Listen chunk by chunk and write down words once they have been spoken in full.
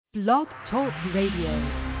Blog Talk Radio.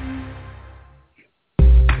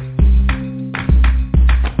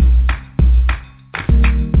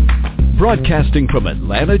 Broadcasting from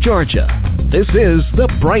Atlanta, Georgia, this is The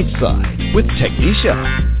Bright Side with Technisha.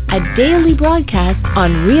 A daily broadcast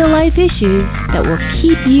on real-life issues that will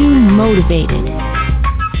keep you motivated.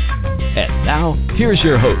 And now, here's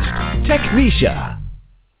your host, Technisha.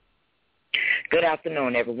 Good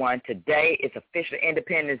afternoon, everyone. Today is official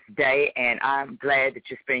Independence Day, and I'm glad that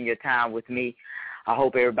you're spending your time with me. I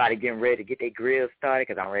hope everybody getting ready to get their grill started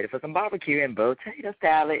because I'm ready for some barbecue and potato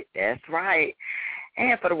salad. That's right.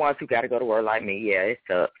 And for the ones who got to go to work like me, yeah, it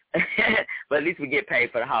sucks. But at least we get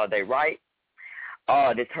paid for the holiday, right?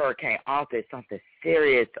 Oh, this Hurricane Arthur is something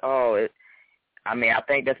serious. I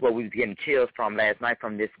think that's what we was getting chills from last night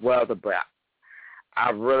from this weather. But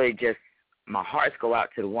I really just, my hearts go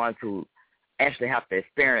out to the ones who actually have to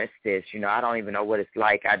experience this. You know, I don't even know what it's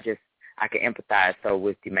like. I can empathize so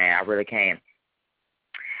with you, man. I really can.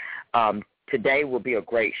 Today will be a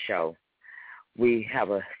great show. We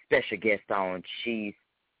have a special guest on. She's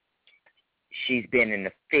been in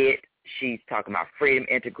the fit. She's talking about freedom,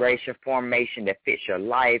 integration, formation that fits your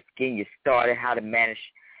life, getting you started, how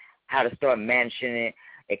to start managing it,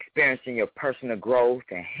 experiencing your personal growth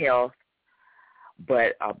and health.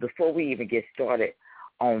 But before we even get started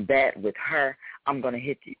on that with her, I'm going to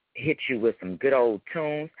hit you with some good old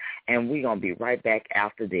tunes, and we're going to be right back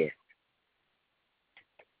after this.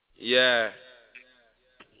 Yeah.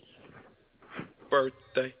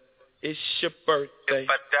 Birthday. It's your birthday. If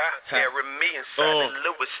I die, carry me inside the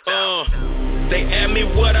Louis style. They ask me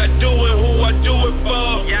what I do and who I do it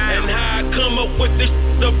for, and how I come up with this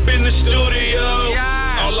up in the studio.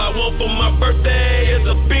 All I want for my birthday is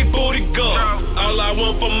a big booty girl. All I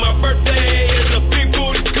want for my birthday is a big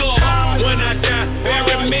booty girl. When I die,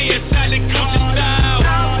 bury me inside the Gucci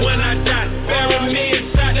style. When I die, bury me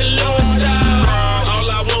inside the Louis style. All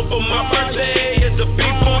I want for my birthday is a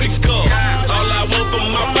big booty girl. All I want for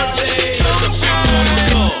my birthday is a big booty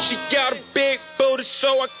girl. She got a big booty,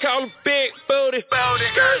 so I call her Big Booty.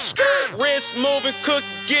 Skirt, wrist moving, cook,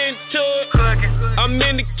 getting to it. I'm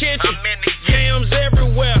in the kitchen, yams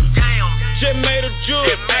everywhere. Just made a jewel,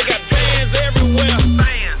 I got bands everywhere.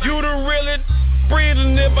 You the really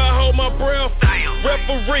breathing if I hold my breath.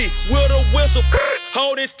 Referee with a whistle,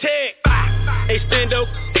 hold his tag. Extendo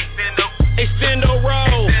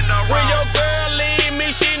roll. When your girl leave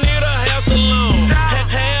me, she need a house alone.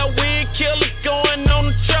 Had weed killers going on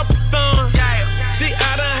the triple thumb. See,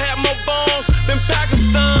 I done had more bombs than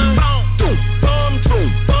Pakistan.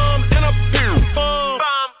 Bum, and a bum.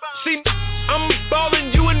 See, I'm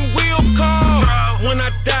ballin' you in wheel car. When I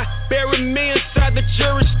die, bury me inside the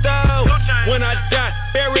jury style. When I die,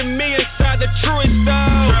 bury me inside the truest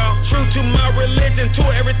style. True to my religion, to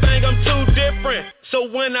everything, I'm too different. So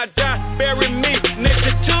when I die, bury me next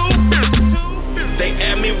to two. They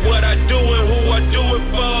ask me what I do and who I do it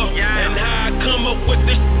for, and how I come up with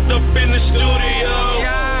this up in the studio.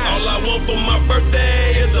 All I want for my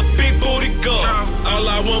birthday is a big booty girl. All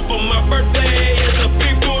I want for my birthday is a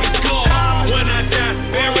big booty girl. When I die,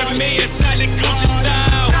 bury me inside the Gucci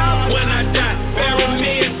style. When I die, bury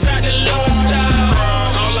me inside the Louis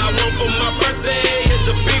style. All I want for my birthday is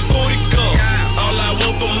a big booty girl. All I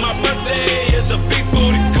want for my birthday is a big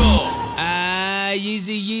booty girl.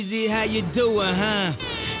 Yeezy, how you doing, huh?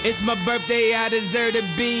 It's my birthday, I deserve to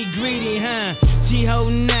be greedy, huh? She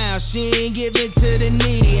holding out, she ain't giving to the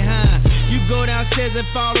needy, huh? You go downstairs and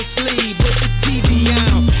fall asleep with the TV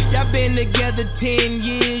on. Y'all been together 10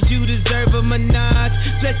 years, you deserve a menage.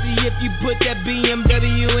 Especially if you put that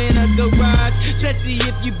BMW in a garage. Especially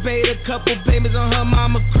if you paid a couple payments on her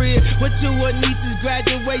mama crib. Went to her niece's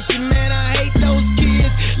graduation, man, I hate those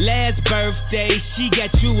kids. Last birthday, she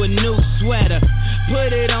got you a new sweater.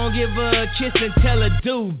 Put it on, give her a kiss and tell her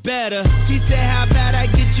do better. She said, how about I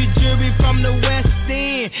get you jewelry from the West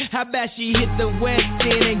End? How about she hit the West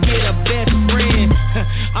End and get a best friend?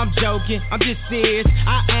 I'm joking, I'm just serious.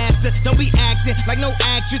 I asked her, don't be acting like no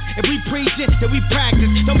actress. If we preaching, then we practice.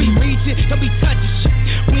 Don't be reaching, don't be touching shit.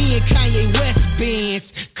 We in Kanye West Benz,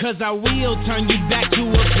 cause I will turn you back to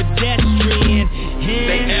a pedestrian.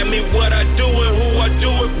 They ask me what I do and who I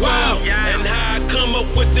do it for, and how I come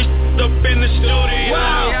up with this up in the studio.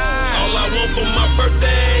 All I want for my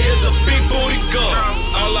birthday is a big booty girl.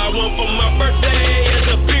 All I want for my birthday is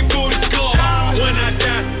a big booty girl. When I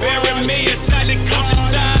die, bury me inside the Gucci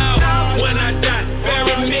style. When I die,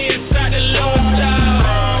 bury me inside the Louis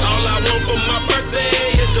style. All I want for my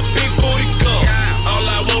birthday is a big booty girl. All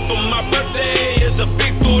I want for my birthday is a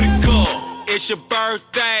big booty girl. It's your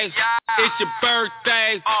birthday, it's your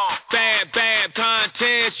birthday. Bad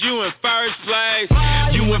contest, you in first place.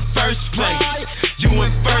 in first place. You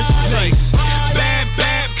in first place. Bad,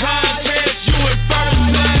 bad contest, you in first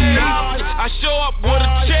place. I show up with a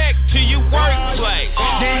check to your workplace.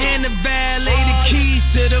 Then hand the valet the keys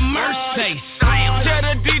to the Mercedes. Tell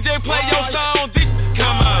the DJ play your song,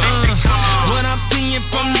 come on. When I'm seeing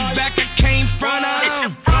from the back, I came front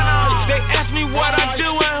of. They ask me what I do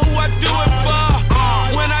and who I do it for.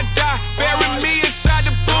 When I die, bury me inside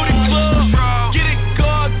the booty club. Get it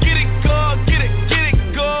good, get it good, get it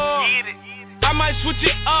good. I might switch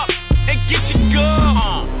it up and get you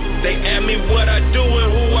good. They ask me what I do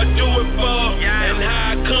and who I do it for, and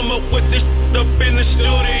how I come up with this up in the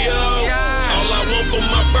studio. All I want for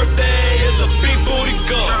my birthday is a big booty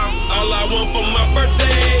girl. All I want for my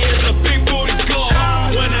birthday is a big booty girl.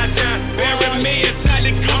 When I die, bury me inside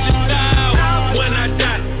the Gucci style. When I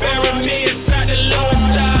die, bury me inside the Louis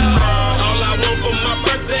style. All I want for my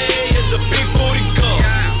birthday is a big booty girl.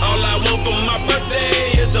 All I want for my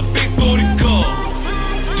birthday is a big booty girl.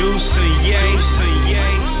 Deuce and Ye,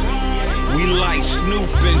 we like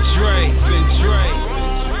Snoop and Dre.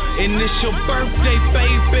 And it's your birthday,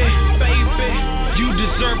 baby. You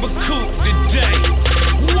deserve a coupe today.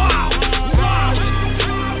 Wow.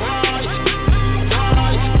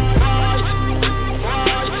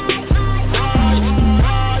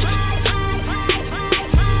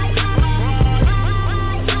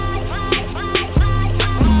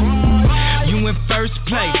 You in first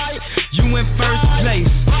place. You in first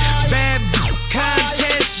place. Bad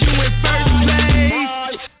contest. You in first place.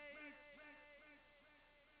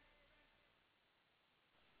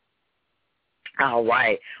 All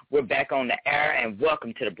right, we're back on the air, and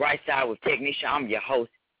welcome to the Bright Side with Technisha. I'm your host,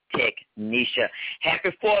 Technisha. Happy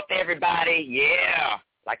 4th, everybody. Yeah,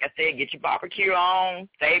 like I said, get your barbecue on,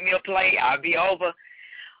 save me a plate, I'll be over.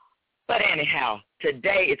 But anyhow,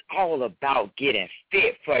 today it's all about getting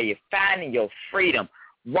fit for you, finding your freedom.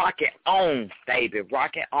 Rock it on, baby,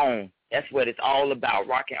 rock it on. That's what it's all about,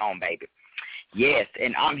 rock it on, baby. Yes,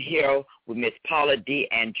 and I'm here with Miss Paula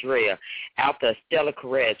D'Andrea. After Stella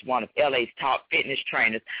Carrez, one of LA's top fitness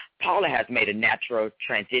trainers, Paula has made a natural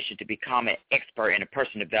transition to become an expert in the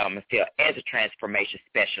personal development field as a transformation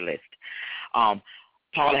specialist.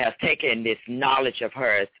 Paula has taken this knowledge of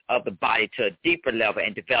hers, of the body, to a deeper level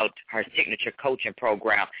and developed her signature coaching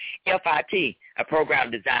program, FIT, a program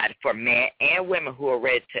designed for men and women who are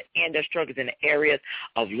ready to end their struggles in the areas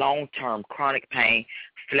of long-term chronic pain,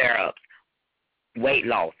 flare-ups, weight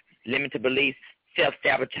loss, limited beliefs,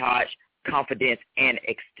 self-sabotage, confidence, and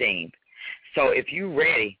esteem. So if you're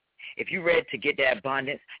ready to get that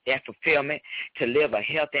abundance, that fulfillment, to live a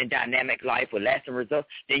healthy and dynamic life with lasting results,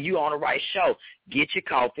 then you're on the right show. Get your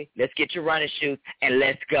coffee, let's get your running shoes, and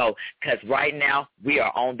let's go, because right now we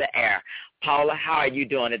are on the air. Paula, how are you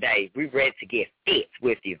doing today? We're ready to get fit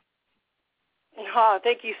with you. Oh,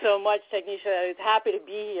 thank you so much, Technisha. I'm happy to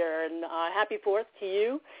be here, and happy 4th to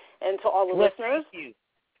you and to all the listeners. Thank you.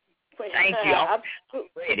 Thank you. I'm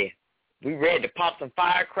ready. We're ready to pop some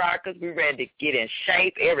firecrackers. We're ready to get in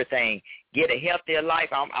shape, everything. Get a healthier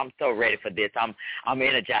life. I'm so ready for this. I'm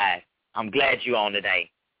energized. I'm glad you're on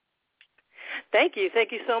today. Thank you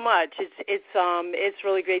so much. It's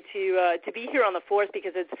really great to be here on the 4th,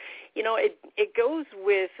 because it's, you know, it goes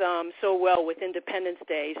with so well with Independence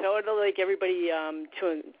Day. So I'd like everybody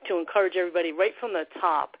to encourage everybody right from the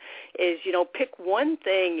top is, you know, pick one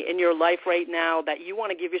thing in your life right now that you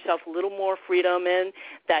want to give yourself a little more freedom in,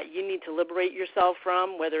 that you need to liberate yourself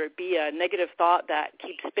from, whether it be a negative thought that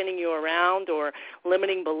keeps spinning you around, or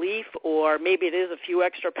limiting belief, or maybe it is a few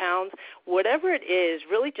extra pounds. Whatever it is,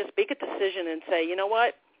 really just make a decision and say, you know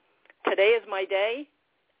what, today is my day.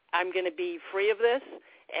 I'm going to be free of this,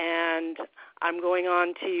 and I'm going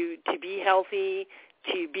on to be healthy,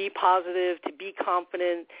 to be positive, to be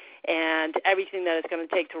confident, and everything that it's going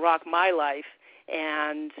to take to rock my life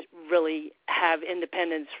and really have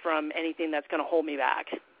independence from anything that's going to hold me back.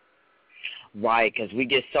 Right, because we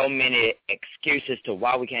get so many excuses to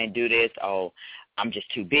why we can't do this. Oh, I'm just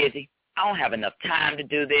too busy. I don't have enough time to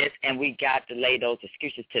do this, and we got to lay those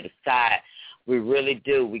excuses to the side. We really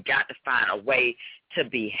do. We got to find a way to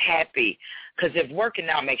be happy, because if working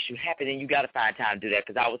out makes you happy, then you got to find time to do that,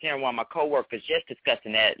 because I was hearing one of my coworkers just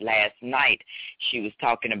discussing that last night. She was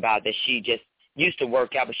talking about that she just used to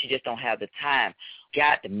work out, but she just don't have the time.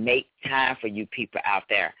 Got to make time for you people out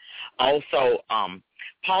there. Also,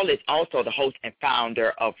 Paul is also the host and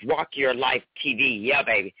founder of Rock Your Life TV. Yeah,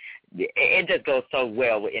 baby. It just goes so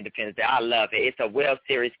well with Independence Day. I love it. It's a web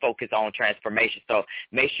series focused on transformation. So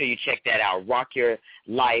make sure you check that out,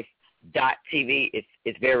 rockyourlife.tv.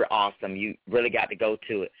 It's very awesome. You really got to go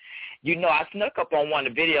to it. You know, I snuck up on one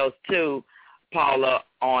of the videos, too, Paula,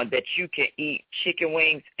 on that you can eat chicken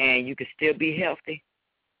wings and you can still be healthy?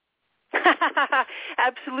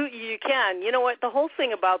 Absolutely, you can. You know what? The whole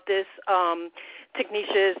thing about this,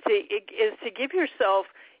 Technisha, is to give yourself,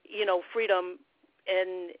 freedom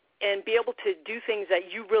and be able to do things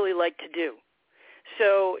that you really like to do.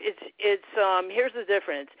 So it's here's the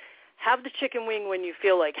difference. Have the chicken wing when you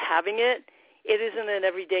feel like having it. It isn't an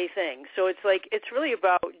everyday thing. So it's really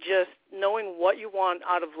about just knowing what you want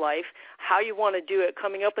out of life, how you want to do it,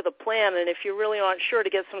 coming up with a plan, and if you really aren't sure, to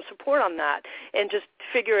get some support on that and just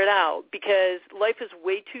figure it out, because life is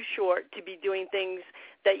way too short to be doing things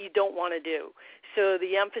that you don't want to do. So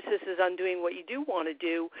the emphasis is on doing what you do want to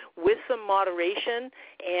do with some moderation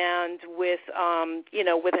and with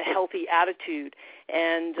a healthy attitude.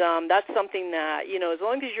 And that's something that, as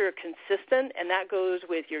long as you're consistent, and that goes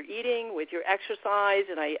with your eating, with your exercise.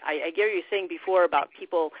 And I get what you're saying before about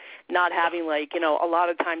people not having, a lot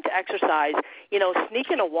of time to exercise.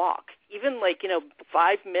 Sneak in a walk, even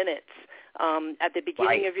 5 minutes. At the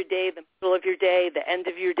beginning of your day, the middle of your day, the end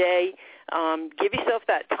of your day. Give yourself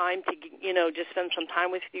that time to, just spend some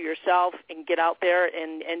time with yourself and get out there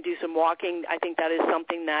and do some walking. I think that is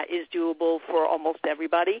something that is doable for almost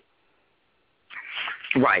everybody.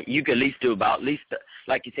 Right. You can at least do about,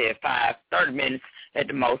 like you said, 30 minutes at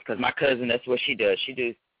the most, because my cousin, that's what she does. She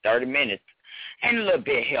does 30 minutes. And a little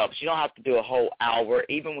bit helps. You don't have to do a whole hour,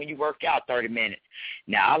 even when you work out 30 minutes.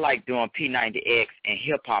 Now, I like doing P90X and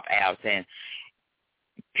hip-hop abs. And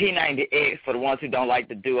P90X, for the ones who don't like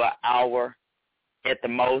to do an hour at the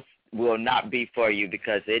most, will not be for you,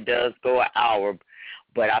 because it does go an hour.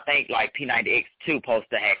 But I think P90X2 supposed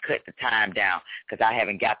to have cut the time down, because I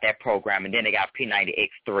haven't got that program. And then they got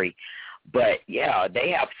P90X3. But, yeah,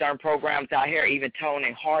 they have certain programs out here. Even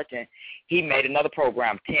Tony Horton, he made another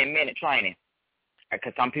program, 10-minute training.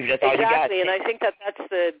 Because some people, that's all you got. Exactly, and I think that's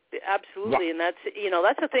absolutely, and that's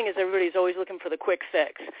the thing, is everybody's always looking for the quick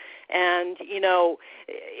fix, and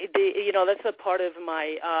that's a part of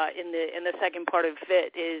my in the second part of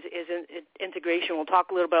FIT is integration. We'll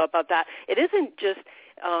talk a little bit about that. It isn't just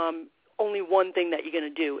only one thing that you're going to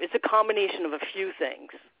do. It's a combination of a few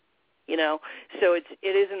things, So it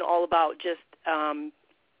isn't all about just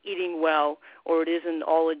eating well, or it isn't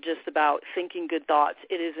all just about thinking good thoughts.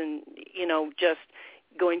 It isn't, just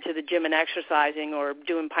going to the gym and exercising or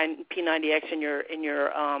doing P90X in your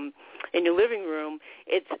living room.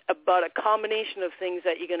 It's about a combination of things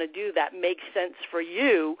that you're going to do that make sense for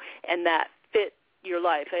you and that fit your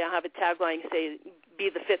life. I have a tagline say, "Be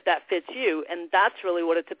the fit that fits you," and that's really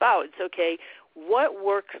what it's about. It's okay, what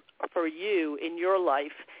works for you in your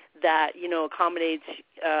life that accommodates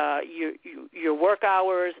your work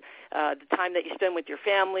hours, the time that you spend with your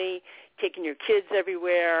family, taking your kids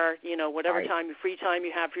everywhere, whatever time, your free time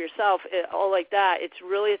you have for yourself, all like that. It's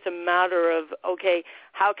a matter of, okay,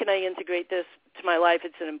 how can I integrate this to my life?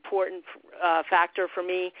 It's an important factor for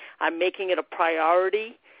me. I'm making it a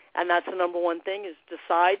priority, and that's the number one thing, is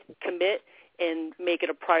decide, commit, and make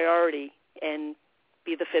it a priority, and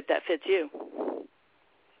be the fit that fits you.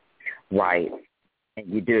 Right. And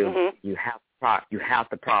you do. Mm-hmm. You have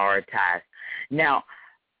to prioritize. Now,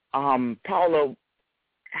 Paula,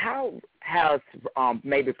 how has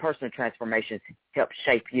maybe personal transformations helped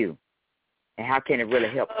shape you, and how can it really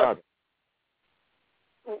help others?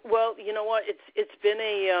 Well, you know what? It's been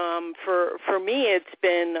for me. It's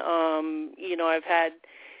been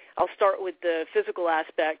I'll start with the physical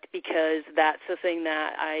aspect, because that's the thing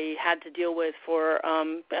that I had to deal with for a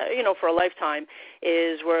lifetime,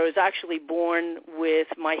 is where I was actually born with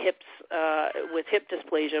my hips, with hip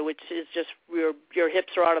dysplasia, which is just your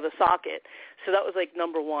hips are out of the socket. So that was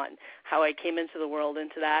number one, how I came into the world,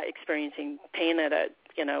 into that, experiencing pain as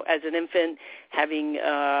an infant, having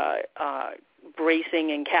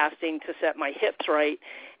bracing and casting to set my hips right.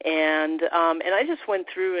 And I just went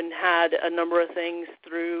through and had a number of things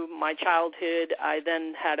through my childhood. I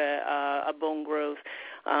then had a bone growth.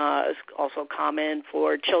 It's also common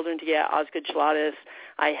for children to get Osgood-Schlatter.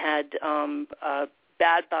 I had a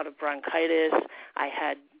bad bout of bronchitis. I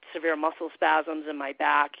had severe muscle spasms in my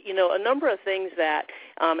back. A number of things that,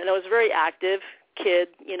 and I was a very active kid.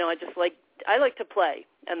 I like to play,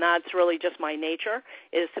 and that's really just my nature,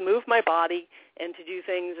 is to move my body and to do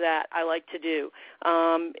things that I like to do.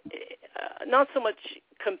 Not so much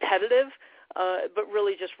competitive, but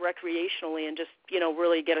really just recreationally, and just,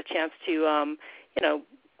 really get a chance to,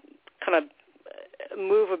 kind of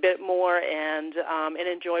move a bit more and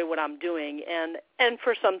enjoy what I'm doing. And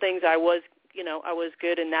for some things I was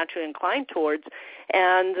good and naturally inclined towards.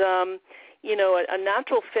 And, a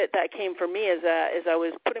natural fit that came for me as I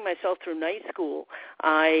was putting myself through night school.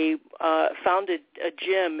 I found a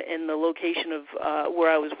gym in the location of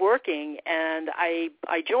where I was working, and I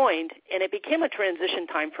joined, and it became a transition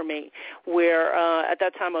time for me where at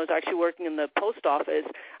that time I was actually working in the post office.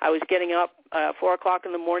 I was getting up 4 o'clock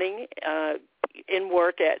in the morning, in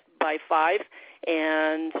work by 5,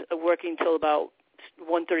 and working till about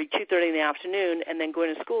 1:30, 2:30 in the afternoon, and then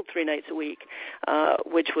going to school 3 nights a week,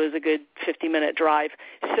 which was a good 50-minute drive.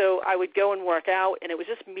 So I would go and work out, and it was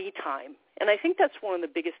just me time. And I think that's one of the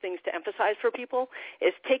biggest things to emphasize for people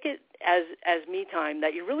is take it as me time,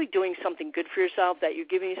 that you're really doing something good for yourself, that you're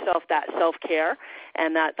giving yourself that self-care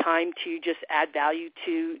and that time to just add value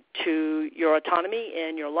to your autonomy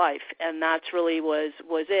and your life. And that's really was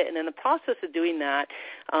it. And in the process of doing that,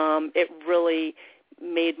 it really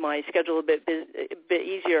made my schedule a bit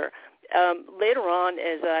easier. Later on,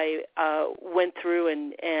 as I went through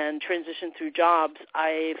and transitioned through jobs,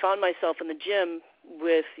 I found myself in the gym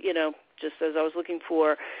with, just as I was looking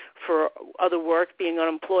for other work, being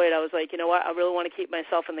unemployed, I was like, you know what, I really want to keep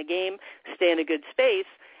myself in the game, stay in a good space.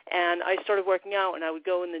 And I started working out, and I would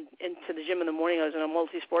go into the gym in the morning. I was in a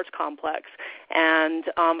multi-sports complex, and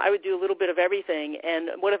I would do a little bit of everything. And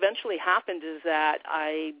what eventually happened is that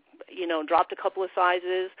I, dropped a couple of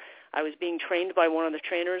sizes. I was being trained by one of the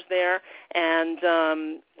trainers there, and,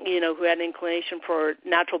 who had an inclination for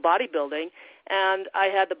natural bodybuilding, and I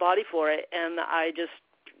had the body for it, and I just,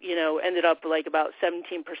 ended up like about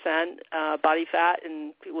 17% body fat,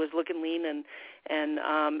 and was looking lean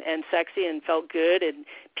and sexy and felt good. And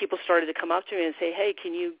people started to come up to me and say, "Hey,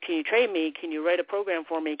 can you train me? Can you write a program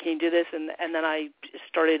for me? Can you do this?" And then I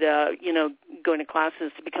started, going to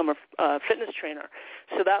classes to become a fitness trainer.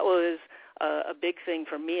 So that was a big thing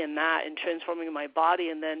for me in that, and transforming my body,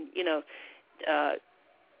 and then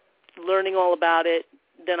learning all about it.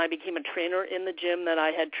 Then I became a trainer in the gym that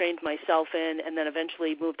I had trained myself in, and then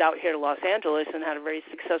eventually moved out here to Los Angeles and had a very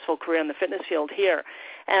successful career in the fitness field here.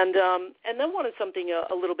 And then wanted something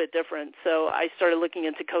a little bit different. So I started looking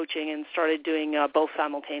into coaching and started doing both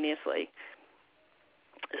simultaneously.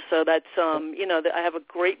 So that's, I have a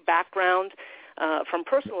great background from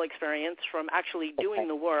personal experience, from actually doing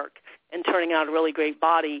the work and turning out a really great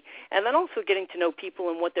body, and then also getting to know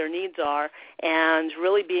people and what their needs are, and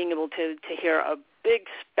really being able to hear a big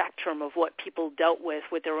spectrum of what people dealt with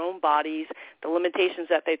their own bodies, the limitations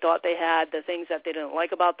that they thought they had, the things that they didn't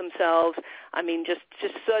like about themselves. I mean, just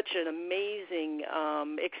such an amazing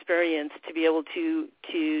experience to be able to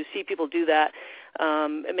see people do that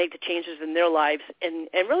and make the changes in their lives, and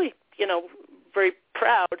really, very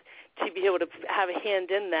proud to be able to have a hand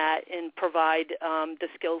in that and provide the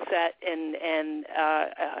skill set and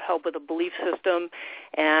help with the belief system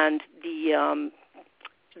and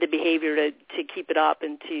the behavior to keep it up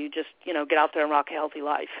and to just, get out there and rock a healthy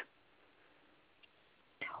life.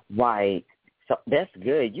 Right. So that's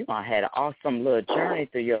good. You had an awesome little journey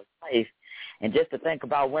through your life. And just to think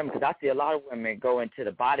about women, because I see a lot of women go into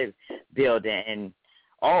the bodybuilding and,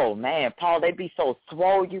 oh, man, Paul, they be so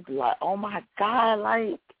swole. You be like, oh, my God,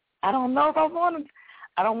 like, I don't know if I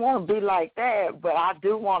don't want to be like that, but I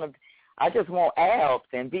just want abs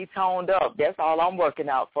and be toned up. That's all I'm working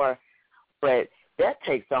out for. But that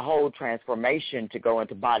takes a whole transformation to go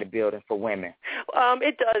into bodybuilding for women.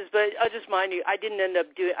 It does, but I'll just mind you, I didn't end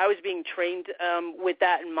up doing. I was being trained with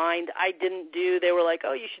that in mind. They were like,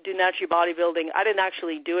 oh, you should do natural bodybuilding. I didn't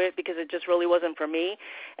actually do it because it just really wasn't for me.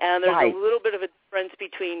 And there's a little bit of a difference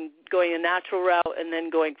between going a natural route and then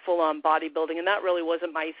going full-on bodybuilding, and that really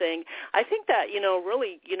wasn't my thing. I think that,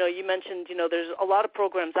 really, you mentioned, there's a lot of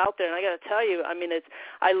programs out there, and I got to tell you, I mean,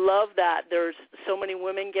 I love that there's so many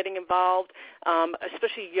women getting involved,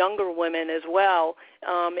 especially younger women as well,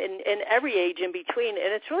 in every age in between.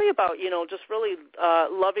 And it's really about, just really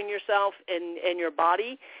loving yourself and your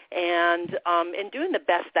body and doing the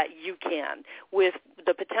best that you can with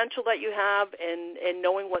the potential that you have and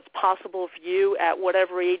knowing what's possible for you at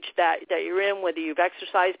whatever age that you're in, whether you've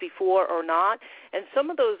exercised before or not. And some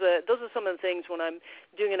of those are some of the things when I'm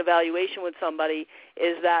doing an evaluation with somebody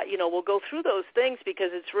is that, we'll go through those things because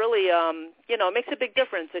it's really, it makes a big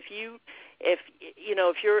difference. If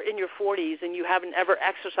you're in your 40s and you haven't ever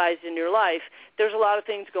exercised in your life, there's a lot of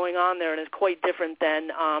things going on there, and it's quite different than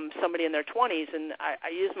somebody in their 20s. And I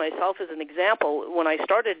use myself as an example. When I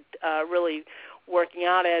started really working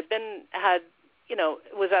out,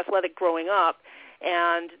 was athletic growing up,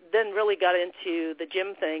 and then really got into the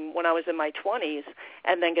gym thing when I was in my 20s,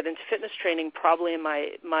 and then get into fitness training probably in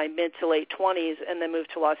my mid to late 20s, and then moved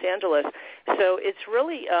to Los Angeles. So it's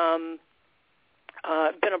really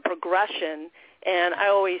been a progression. And I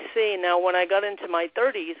always see now when I got into my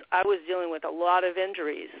 30s, I was dealing with a lot of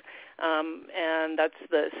injuries. And that's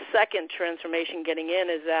the second transformation getting in,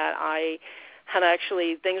 is that I had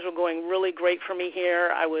actually, things were going really great for me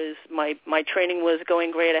here. My training was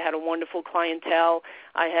going great. I had a wonderful clientele.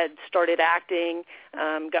 I had started acting,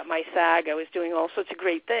 got my SAG. I was doing all sorts of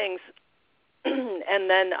great things. And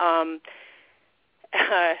then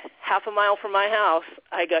half a mile from my house,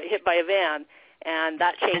 I got hit by a van, and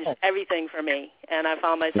that changed everything for me. And I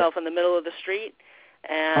found myself in the middle of the street,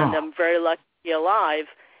 and I'm very lucky to be alive.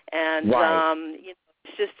 And it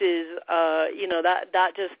just is,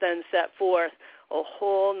 that just then set forth a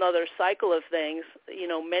whole nother cycle of things.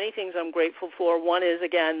 Many things I'm grateful for. One is,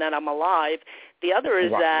 again, that I'm alive. The other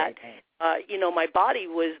is that, my body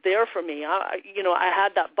was there for me. I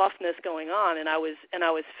had that buffness going on, and I was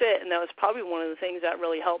fit, and that was probably one of the things that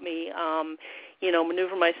really helped me,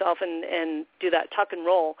 maneuver myself and do that tuck and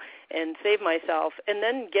roll and save myself. And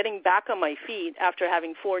then getting back on my feet after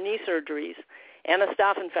having 4 knee surgeries and a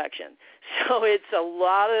staph infection. So it's a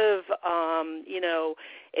lot of,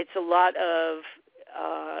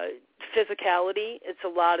 physicality. It's a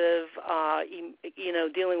lot of,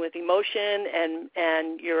 dealing with emotion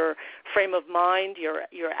and your frame of mind,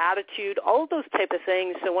 your attitude, all of those type of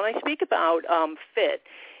things. So when I speak about fit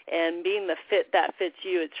and being the fit that fits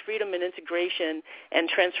you, it's freedom and integration and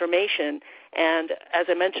transformation. And as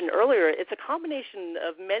I mentioned earlier, it's a combination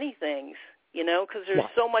of many things, because there's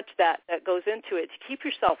so much that goes into it to keep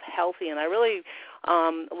yourself healthy. And I really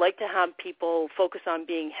like to have people focus on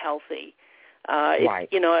being healthy.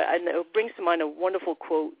 It brings to mind a wonderful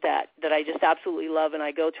quote that I just absolutely love and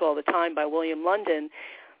I go to all the time by William London,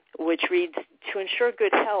 which reads, "To ensure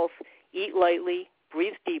good health, eat lightly,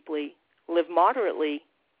 breathe deeply, live moderately,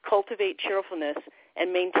 cultivate cheerfulness,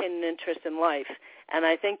 and maintain an interest in life." And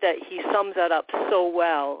I think that he sums that up so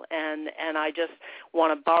well, and I just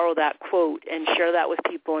want to borrow that quote and share that with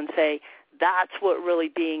people and say that's what really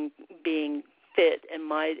being fit in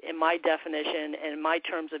my definition and in my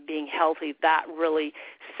terms of being healthy, that really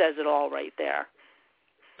says it all right there.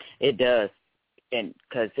 It does, and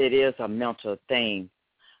because it is a mental thing,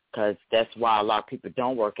 because that's why a lot of people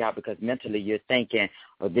don't work out, because mentally you're thinking,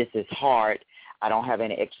 oh, this is hard. I don't have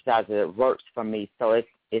any exercise that works for me. So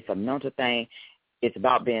it's a mental thing. It's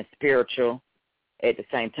about being spiritual. At the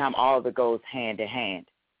same time, all of it goes hand in hand.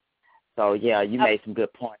 So, yeah, you made some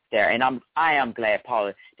good points there. And I am glad,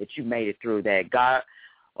 Paula, that you made it through that. God,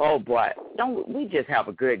 oh, boy, we just have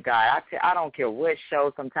a good God. I don't care what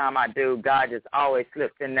show sometime I do. God just always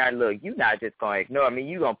slips in there. Look, you're not just going to ignore me.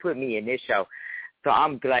 You're going to put me in this show. So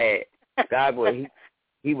I'm glad. God,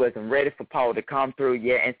 he wasn't ready for Paul to come through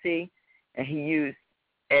yet. And see, and he used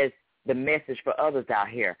as the message for others out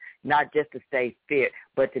here, not just to stay fit,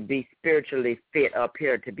 but to be spiritually fit up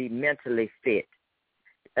here, to be mentally fit,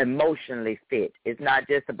 emotionally fit. It's not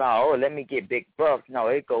just about, oh, let me get big buffs. No,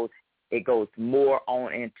 it goes more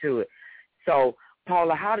on into it. So,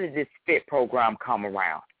 Paula, how did this FIT program come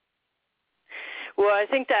around? Well, I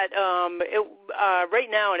think that right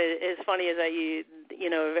now, and as funny as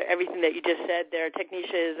everything that you just said there,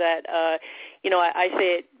 Technisha, is that, I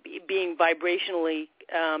say it being vibrationally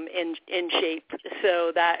in shape.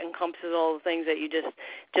 So that encompasses all the things that you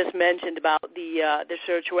just mentioned about the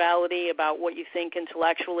spirituality, about what you think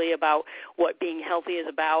intellectually, about what being healthy is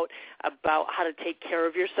about how to take care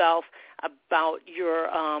of yourself, about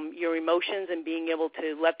your emotions and being able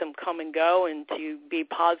to let them come and go and to be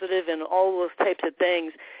positive and all those types of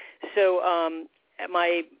things. So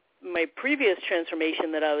my previous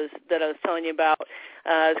transformation that I was telling you about,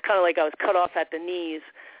 it's kind of like I was cut off at the knees,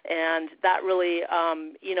 and that really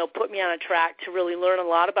put me on a track to really learn a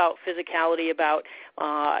lot about physicality, about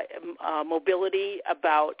mobility,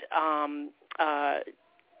 about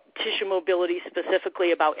tissue mobility,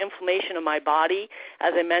 specifically about inflammation of my body.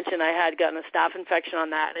 As I mentioned, I had gotten a staph infection on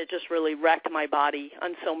that, and it just really wrecked my body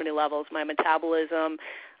on so many levels. My metabolism,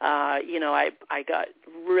 I got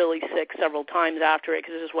really sick several times after it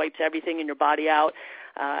because it just wipes everything in your body out.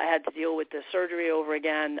 I had to deal with the surgery over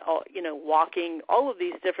again, walking, all of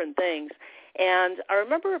these different things. And I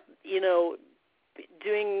remember,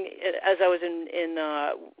 doing, as I was in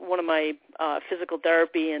one of my physical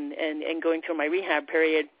therapy and going through my rehab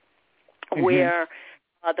period, where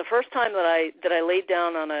the first time that I laid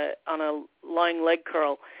down on a lying leg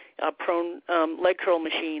curl, prone leg curl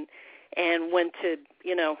machine, and went to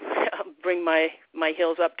bring my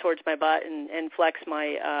heels up towards my butt and flex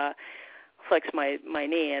my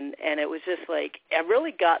knee, and it was just like I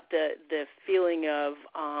really got the feeling of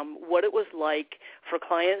what it was like for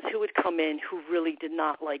clients who would come in who really did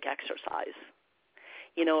not like exercise.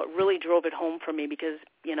 it really drove it home for me because,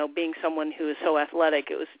 being someone who is so athletic,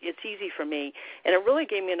 it's easy for me. And it really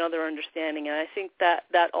gave me another understanding. And I think that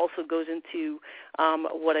also goes into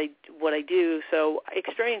what I do. So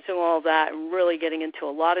experiencing all of that and really getting into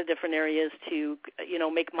a lot of different areas to,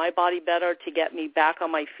 make my body better, to get me back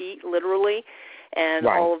on my feet, literally, and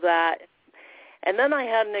all of that. And then I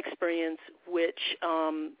had an experience which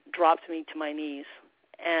dropped me to my knees.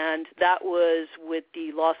 And that was with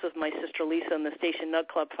the loss of my sister Lisa in the Station Nut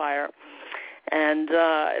Club fire. And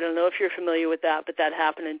I don't know if you're familiar with that, but that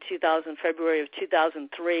happened in February of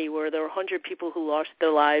 2003, where there were 100 people who lost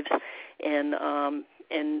their lives in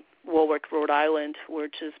Warwick, Rhode Island,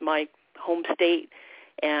 which is my home state.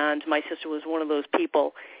 And my sister was one of those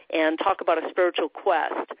people. And talk about a spiritual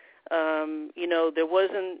quest. There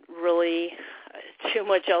wasn't really too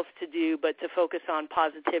much else to do but to focus on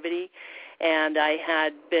positivity. And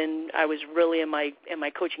I was really in my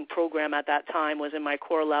coaching program at that time, was in my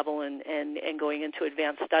core level and going into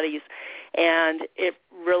advanced studies. And it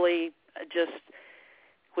really just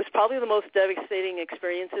was probably the most devastating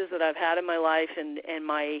experiences that I've had in my life. And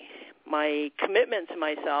my commitment to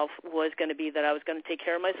myself was going to be that I was going to take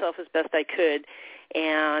care of myself as best I could.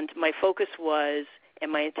 And my focus was,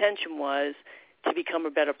 and my intention was, to become a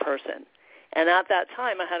better person. And at that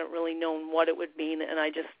time, I hadn't really known what it would mean, and I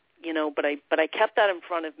just, but I kept that in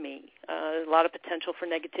front of me. A lot of potential for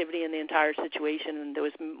negativity in the entire situation, and there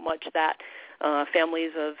was much that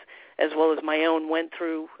families as well as my own went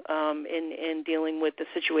through in dealing with the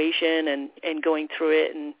situation and going through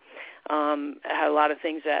it, and had a lot of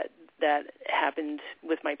things that happened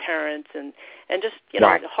with my parents and just,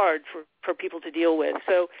 hard for people to deal with.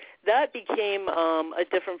 So that became a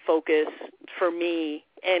different focus for me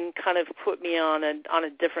and kind of put me on a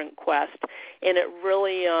different quest. And it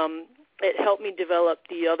really it helped me develop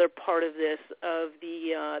the other part of this, of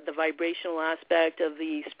the vibrational aspect, of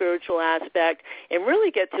the spiritual aspect, and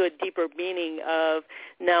really get to a deeper meaning of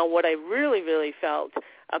now what I really, really felt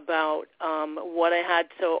about what I had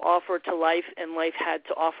to offer to life and life had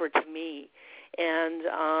to offer to me.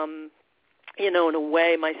 And, in a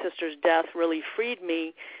way, my sister's death really freed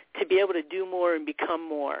me to be able to do more and become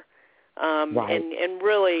more. And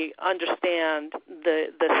really understand the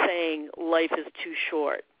saying, life is too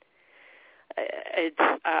short.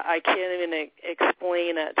 I can't even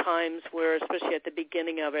explain at times where, especially at the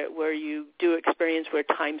beginning of it, where you do experience where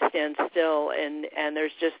time stands still and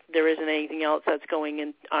there isn't anything else that's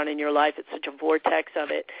going on in your life. It's such a vortex of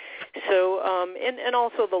it. So, and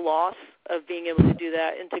also the loss of being able to do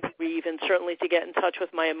that and to grieve and certainly to get in touch with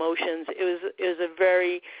my emotions. It was a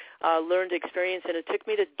very learned experience, and it took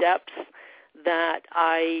me to depths that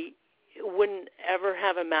I wouldn't ever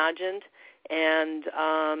have imagined. And,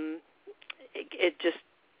 it just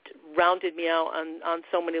rounded me out on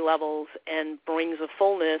so many levels and brings a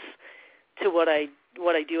fullness to what I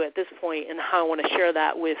do at this point, and how I want to share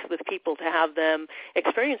that with people, to have them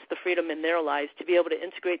experience the freedom in their lives, to be able to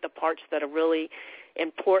integrate the parts that are really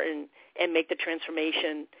important and make the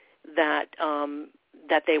transformation that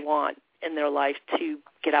they want in their life, to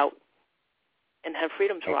get out and have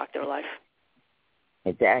freedom to rock their life.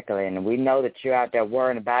 Exactly, and we know that you're out there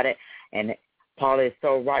worrying about it, and Paula is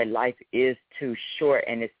so right. Life is too short,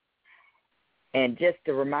 and just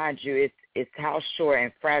to remind you, it's how short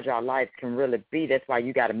and fragile life can really be. That's why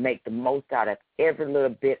you got to make the most out of every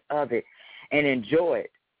little bit of it and enjoy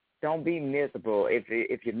it. Don't be miserable.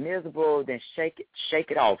 If you're miserable, then shake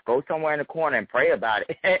it off. Go somewhere in the corner and pray about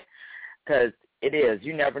it, because it is.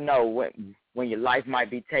 You never know when your life might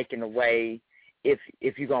be taken away, if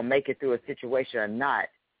you're gonna make it through a situation or not.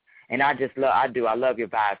 And I love your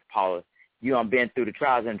vibes, Paula. You have been through the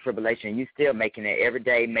trials and tribulation. You still making it every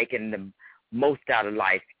day, making the most out of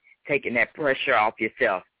life, taking that pressure off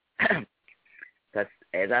yourself. Because,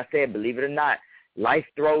 as I said, believe it or not, life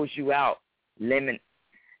throws you out. Lemons,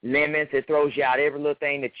 it throws you out every little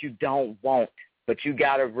thing that you don't want. But you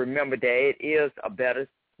got to remember that it is a better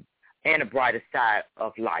and a brighter side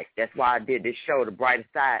of life. That's why I did this show, The Brighter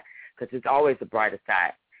Side, because it's always the brighter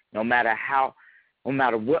side, no matter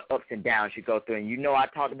what ups and downs you go through. And I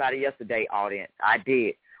talked about it yesterday, audience. I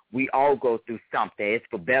did. We all go through something. It's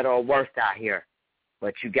for better or worse out here.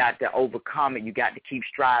 But you got to overcome it. You got to keep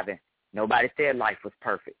striving. Nobody said life was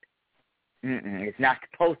perfect. It's not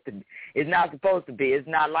supposed to be. It's not supposed to be. It's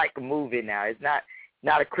not like a movie now. It's not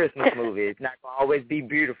a Christmas movie. It's not going to always be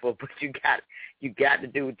beautiful, but you got to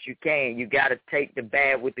do what you can. You got to take the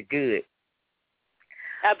bad with the good.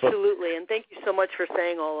 Absolutely, and thank you so much for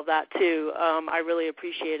saying all of that too. I really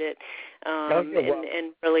appreciate it,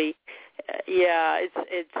 and really, Yeah,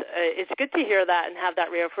 it's good to hear that and have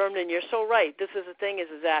that reaffirmed. And you're so right. This is the thing is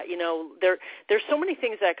that there's so many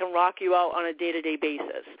things that can rock you out on a day-to-day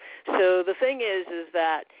basis. So the thing is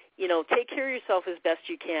that take care of yourself as best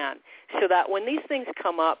you can, so that when these things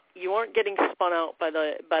come up, you aren't getting spun out by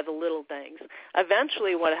the little things.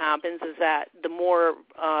 Eventually, what happens is that the more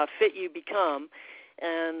fit you become,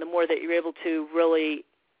 and the more that you're able to really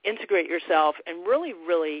integrate yourself and really,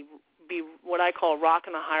 really be what I call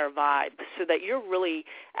rocking a higher vibe, so that you're really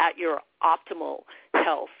at your optimal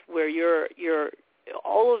health, where you're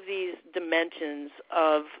all of these dimensions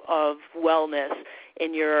of wellness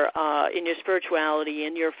in your spirituality,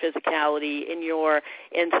 in your physicality, in your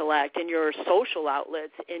intellect, in your social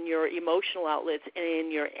outlets, in your emotional outlets, and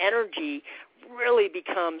in your energy really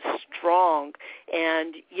becomes strong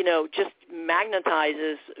and just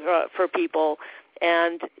magnetizes for people.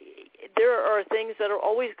 And there are things that are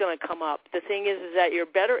always going to come up. The thing is that you're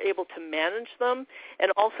better able to manage them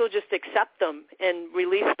and also just accept them and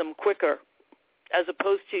release them quicker, as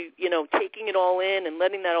opposed to, taking it all in and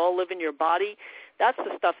letting that all live in your body. That's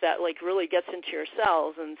the stuff that, really gets into your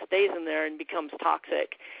cells and stays in there and becomes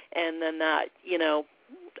toxic. And then that,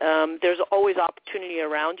 there's always opportunity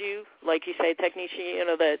around you. Like you say,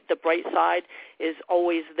 Technisha, the bright side is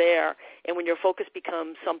always there. And when your focus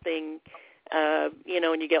becomes something, and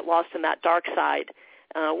you get lost in that dark side,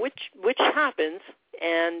 which happens,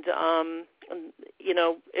 and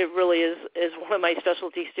it really is one of my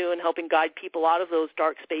specialties too, in helping guide people out of those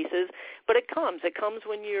dark spaces. But it comes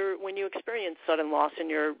when you experience sudden loss in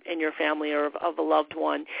your family or of a loved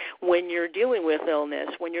one, when you're dealing with illness,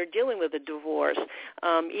 when you're dealing with a divorce,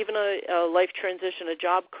 even a life transition, a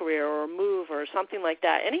job career, or a move, or something like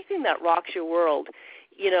that. Anything that rocks your world.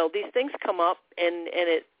 These things come up, and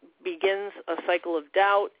it begins a cycle of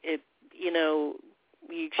doubt. It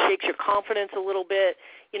shakes your confidence a little bit.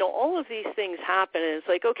 All of these things happen, and it's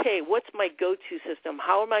like, okay, what's my go-to system?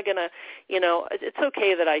 How am I going to, it's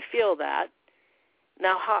okay that I feel that.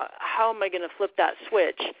 Now, how am I going to flip that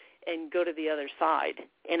switch and go to the other side?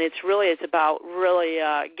 And it's about really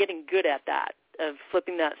getting good at that, of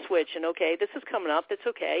flipping that switch. And, okay, this is coming up. It's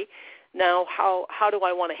okay. Now, how do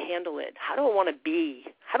I want to handle it? How do I want to be?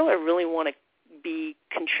 How do I really want to be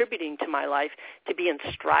contributing to my life, to be in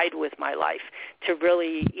stride with my life, to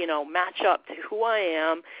really, match up to who I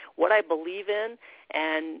am, what I believe in,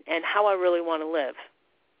 and how I really want to live.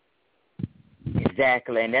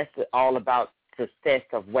 Exactly, and that's all about success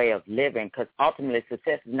of way of living, because ultimately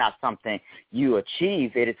success is not something you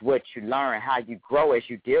achieve. It is what you learn, how you grow as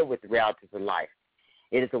you deal with the realities of life.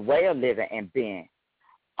 It is a way of living and being.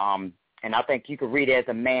 And I think you can read it as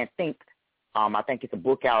A Man Thinks. I think it's a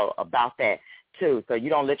book out about that too. So you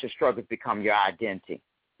don't let your struggles become your identity.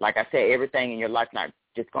 Like I said, everything in your life not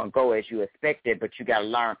just going to go as you expected, but you got to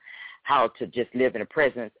learn how to just live in the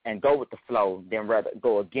presence and go with the flow, then rather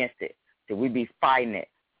go against it. So we be fighting it.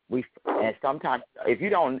 And sometimes if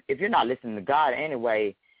you're not listening to God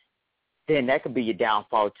anyway, then that could be your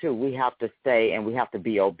downfall too. We have to stay and we have to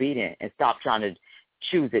be obedient and stop trying to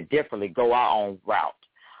choose it differently, go our own route.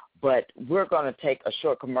 But we're going to take a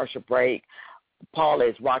short commercial break. Paula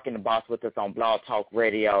is rocking the boss with us on Blog Talk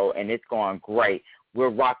Radio, and it's going great. We're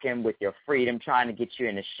rocking with your freedom, trying to get you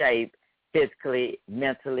into shape physically,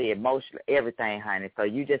 mentally, emotionally, everything, honey. So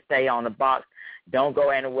you just stay on the box. Don't go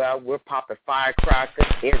anywhere. We're popping firecrackers,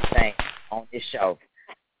 everything on this show.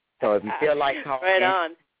 So if you feel like calling right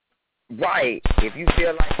on. Right. If you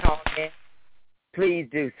feel like calling in, please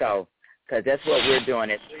do so, because that's what we're doing.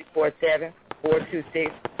 It's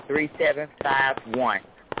 347-426-3751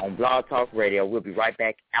 on Blog Talk Radio. We'll be right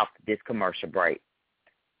back after this commercial break.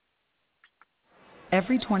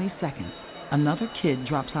 Every 20 seconds, another kid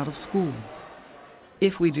drops out of school.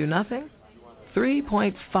 If we do nothing,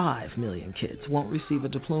 3.5 million kids won't receive a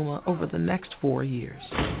diploma over the next 4 years.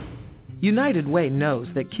 United Way knows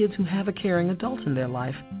that kids who have a caring adult in their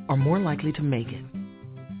life are more likely to make it.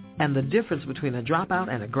 And the difference between a dropout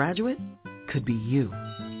and a graduate could be you.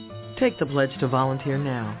 Take the pledge to volunteer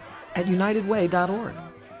now at unitedway.org.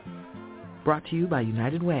 Brought to you by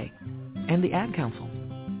United Way and the Ad Council.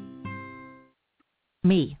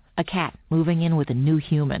 Me, a cat, moving in with a new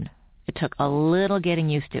human. It took a little getting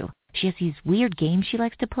used to. She has these weird games she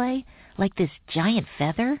likes to play, like this giant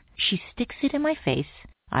feather. She sticks it in my face.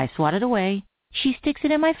 I swat it away. She sticks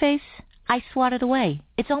it in my face. I swat it away.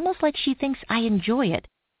 It's almost like she thinks I enjoy it.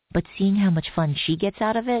 But seeing how much fun she gets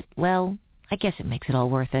out of it, well, I guess it makes it all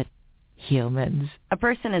worth it. Humans. A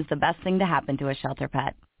person is the best thing to happen to a shelter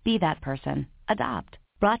pet. Be that person. Adopt.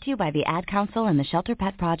 Brought to you by the Ad Council and the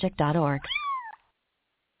ShelterPetProject.org.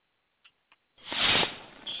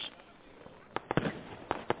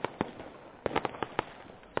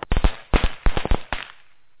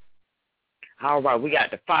 All right, we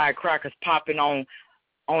got the firecrackers popping on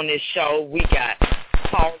this show. We got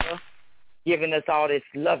Paula giving us all this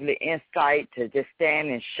lovely insight to just stand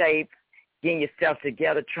in shape, getting yourself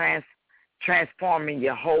together, transforming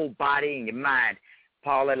your whole body and your mind.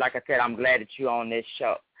 Paula, like I said, I'm glad that you're on this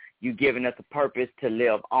show. You giving us a purpose to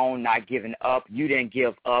live on, not giving up. You didn't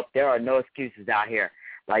give up. There are no excuses out here.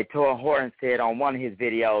 Like Tor Horton said on one of his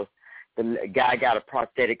videos, the guy got a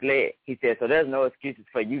prosthetic leg. He said, so there's no excuses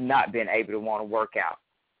for you not being able to want to work out.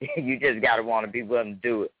 You just got to want to be willing to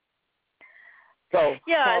do it. So,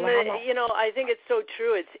 yeah, Paula, and I think it's so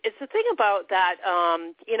true. It's the thing about that.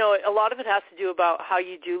 A lot of it has to do about how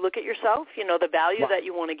you do look at yourself. The value that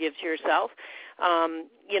you want to give to yourself.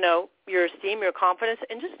 Your esteem, your confidence,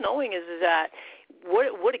 and just knowing is that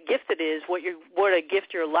what a gift it is, what a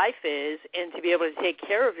gift your life is, and to be able to take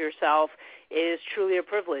care of yourself is truly a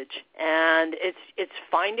privilege. And it's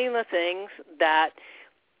finding the things that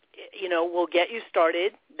will get you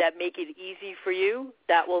started, that make it easy for you,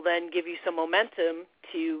 that will then give you some momentum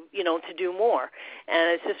to do more.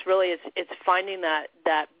 And it's just really it's finding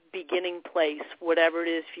that beginning place, whatever it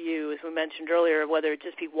is for you, as we mentioned earlier, whether it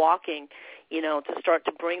just be walking, to start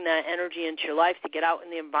to bring that energy into your life, to get out in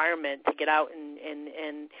the environment, to get out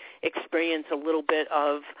and experience a little bit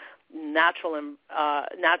of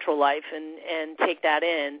natural life and take that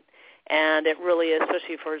in. And it really is,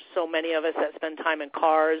 especially for so many of us that spend time in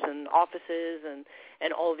cars and offices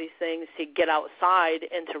and all of these things, to get outside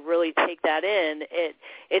and to really take that in,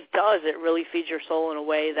 it really feeds your soul in a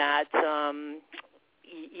way that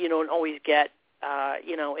you don't always get,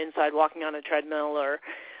 inside walking on a treadmill or,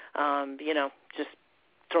 just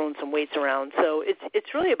throwing some weights around. So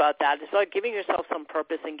it's really about that. It's about giving yourself some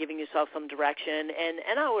purpose and giving yourself some direction.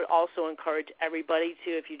 And I would also encourage everybody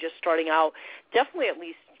to, if you're just starting out, definitely at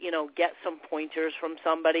least, get some pointers from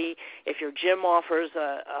somebody. If your gym offers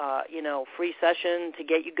a free session to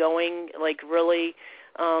get you going, like really,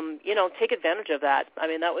 take advantage of that. I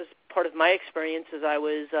mean, that was part of my experience as I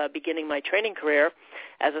was beginning my training career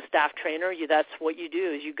as a staff trainer. That's what you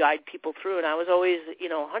do, is you guide people through. And I was always,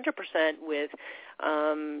 100% with,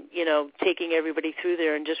 taking everybody through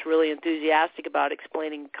there and just really enthusiastic about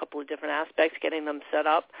explaining a couple of different aspects, getting them set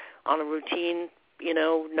up on a routine,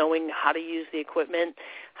 knowing how to use the equipment,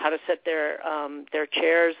 how to set their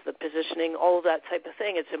chairs, the positioning, all of that type of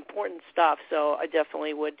thing. It's important stuff. So I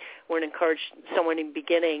definitely would encourage someone in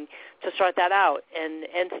beginning to start that out and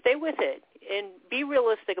stay with it and be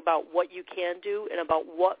realistic about what you can do and about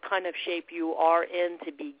what kind of shape you are in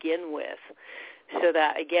to begin with. So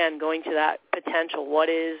that, again, going to that potential, what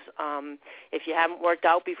is, if you haven't worked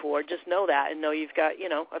out before, just know that and know you've got,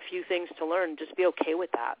 a few things to learn. Just be okay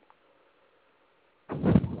with that.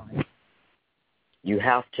 You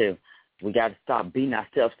have to. We got to stop beating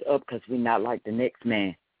ourselves up because we're not like the next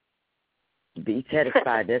man. Be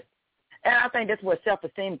satisfied. And I think that's where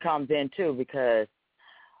self-esteem comes in, too, because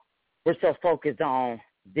we're so focused on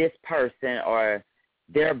this person or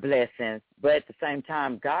their blessings, but at the same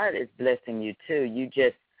time, God is blessing you, too. You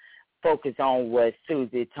just focus on what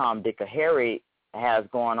Susie, Tom, Dick, or Harry has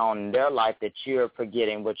going on in their life that you're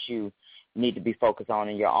forgetting what you need to be focused on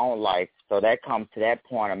in your own life. So that comes to that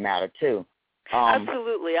point of matter, too.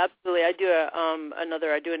 Absolutely. I do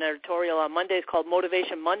an editorial on Mondays called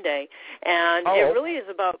Motivation Monday, and it really is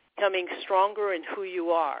about becoming stronger in who you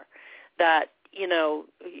are. That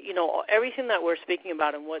everything that we're speaking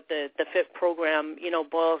about and what the FIT program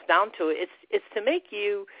boils down to, it's to make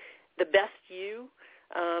you the best you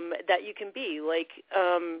that you can be. Like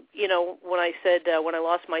when I said when I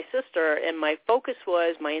lost my sister, and my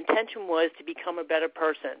intention was to become a better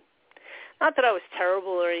person. Not that I was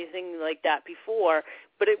terrible or anything like that before,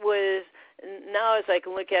 but it was, now as I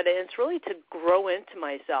can look at it, it's really to grow into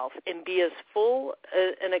myself and be as full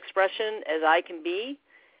an expression as I can be,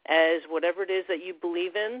 as whatever it is that you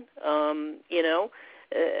believe in,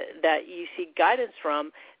 that you seek guidance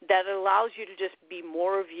from, that allows you to just be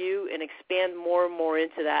more of you and expand more and more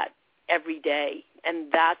into that every day.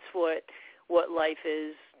 And that's what life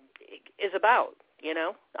is about,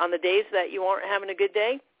 On the days that you aren't having a good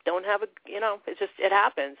day, don't have it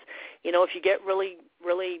happens. If you get really,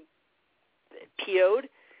 really PO'd,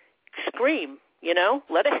 scream,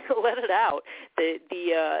 let it out.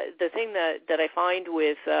 The thing that I find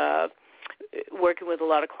with working with a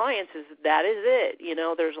lot of clients is that is it.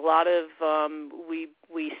 There's a lot of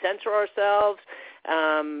we censor ourselves,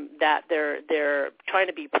 that they're trying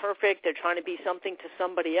to be perfect, they're trying to be something to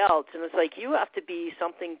somebody else, and it's like you have to be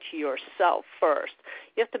something to yourself first.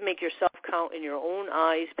 You have to make yourself count in your own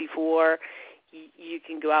eyes before you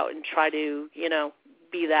can go out and try to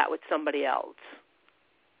be that with somebody else.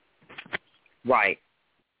 Right.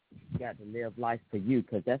 got to live life for you,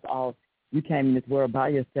 because that's all. You came in this world by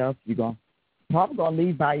yourself. You're probably going to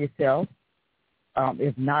leave by yourself.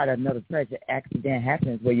 If not, another tragic accident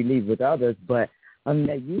happens where you leave with others. But other than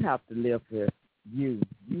that, you have to live for you.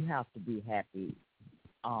 You have to be happy.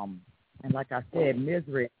 And like I said,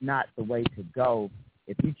 misery is not the way to go.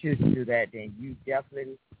 If you choose to do that, then you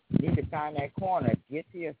definitely need to find that corner. Get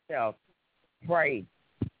to yourself. Pray.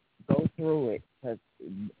 Go through it. Because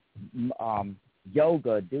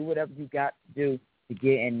yoga, do whatever you got to do to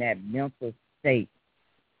get in that mental state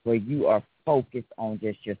where you are focused on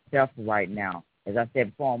just yourself right now. As I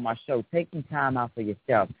said before on my show, take some time out for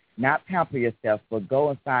yourself. Not pamper yourself, but go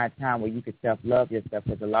and find time where you can self-love yourself,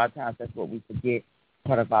 because a lot of times that's what we forget,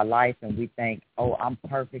 part of our life, and we think, oh, I'm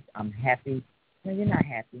perfect, I'm happy. No, you're not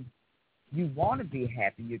happy. You want to be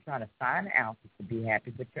happy. You're trying to find answers to be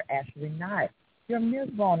happy, but you're actually not. You're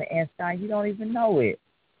miserable on the inside. You don't even know it.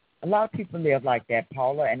 A lot of people live like that,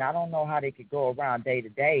 Paula, and I don't know how they could go around day to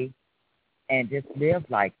day and just live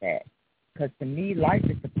like that. Because to me, life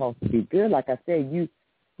is supposed to be good. Like I said,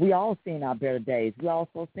 we all seen our better days. We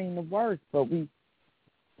also seen the worst, but we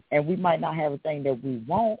might not have everything that we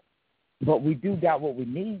want, but we do got what we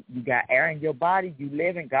need. You got air in your body. You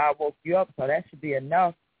live, and God woke you up, so that should be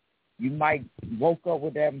enough. You might woke up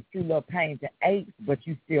with them few little pains and aches, but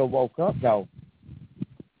you still woke up, though.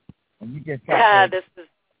 And you just got this is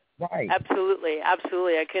right. Absolutely.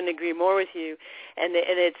 I couldn't agree more with you. And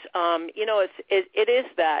it's it is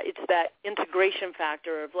that integration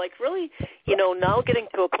factor of like really, now getting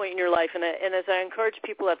to a point in your life, and as I encourage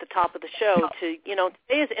people at the top of the show to,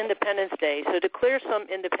 today is Independence Day, so declare some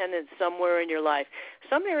independence somewhere in your life,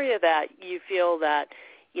 some area that you feel that,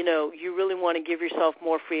 you really want to give yourself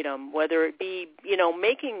more freedom, whether it be,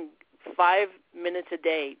 making 5 minutes a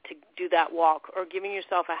day to do that walk, or giving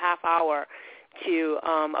yourself a half hour to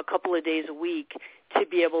a couple of days a week to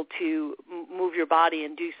be able to move your body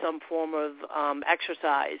and do some form of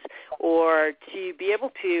exercise, or to be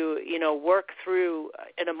able to, work through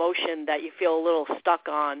an emotion that you feel a little stuck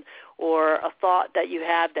on, or a thought that you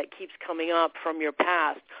have that keeps coming up from your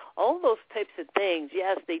past. All those types of things,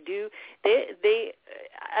 yes, they do. They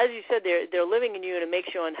as you said, they're living in you, and it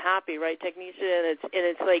makes you unhappy, right, Technisha? And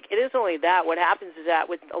it's like, it is only that. What happens is that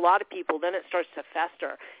with a lot of people, then it starts to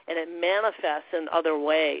fester, and it manifests in other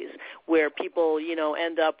ways where people,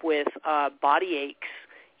 end up with body aches,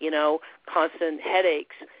 constant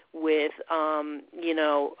headaches, with,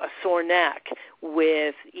 a sore neck,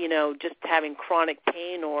 with, just having chronic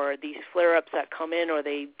pain, or these flare-ups that come in, or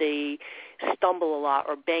they stumble a lot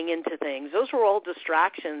or bang into things. Those are all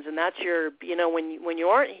distractions, and that's your, when you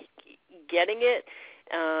aren't getting it,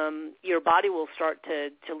 your body will start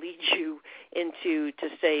to lead you into, to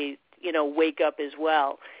say, wake up as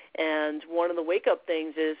well. And one of the wake-up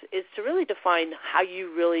things is to really define how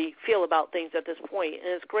you really feel about things at this point. And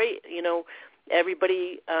it's great,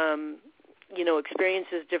 everybody,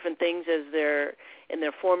 experiences different things as they're in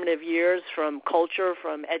their formative years, from culture,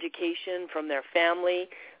 from education, from their family,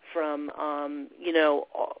 from,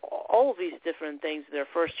 all of these different things, their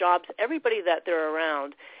first jobs, everybody that they're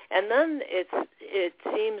around. And then it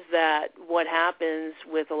seems that what happens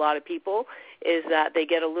with a lot of people is that they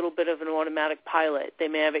get a little bit of an automatic pilot. They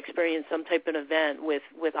may have experienced some type of event with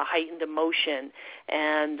a heightened emotion,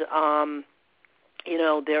 and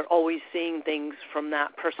they're always seeing things from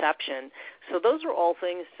that perception. So those are all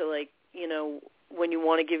things to, when you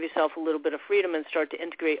want to give yourself a little bit of freedom and start to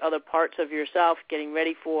integrate other parts of yourself, getting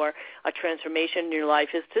ready for a transformation in your life,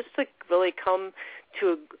 is just to really come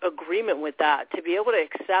to agreement with that, to be able to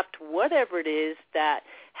accept whatever it is that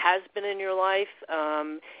has been in your life,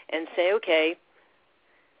 and say, okay,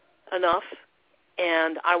 enough,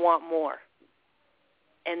 and I want more,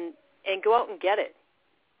 and go out and get it.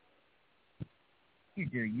 You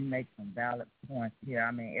do. You make some valid points here.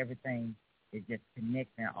 I mean, everything is just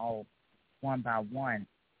connecting all one by one.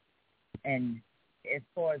 And as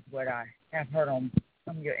far as what I have heard on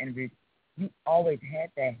some of your interviews, you always had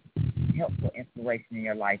that helpful inspiration in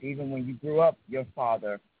your life. Even when you grew up, your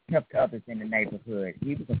father helped others in the neighborhood.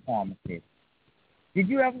 He was a pharmacist. Did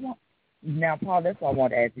you ever want, now, Paul, that's what I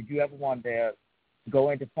want to ask, did you ever want to go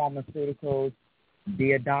into pharmaceuticals,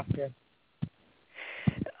 be a doctor?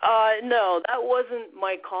 No, that wasn't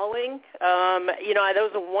my calling. That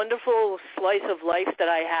was a wonderful slice of life that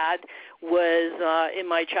I had was in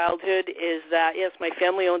my childhood, is that, yes, my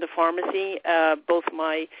family owned a pharmacy. Both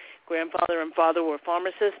my grandfather and father were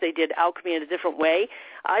pharmacists. They did alchemy in a different way.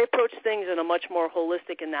 I approach things in a much more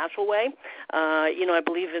holistic and natural way. I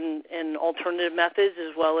believe in alternative methods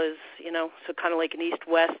as well as, so kind of like an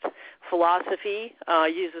East-West philosophy.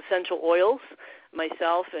 Use essential oils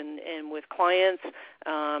myself and with clients,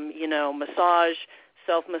 massage,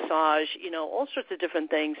 self-massage, all sorts of different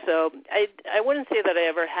things. So I wouldn't say that I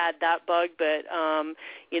ever had that bug, but,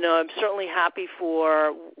 I'm certainly happy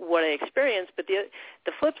for what I experienced. But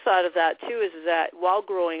the flip side of that, too, is that while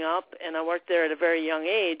growing up, and I worked there at a very young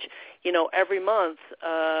age, every month,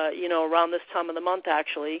 around this time of the month,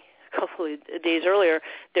 actually, a couple of days earlier,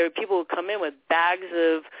 there were people who come in with bags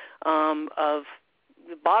of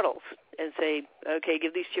bottles and say, okay,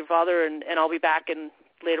 give these to your father, and I'll be back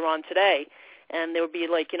later on today. And there would be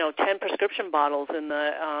 10 prescription bottles in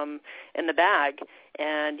the bag,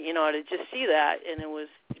 and to just see that, and it was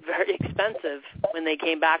very expensive when they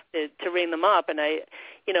came back to ring them up. And I,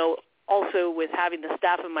 also with having the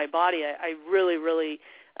staph in my body, I really, really,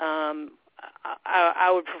 I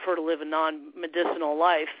would prefer to live a non-medicinal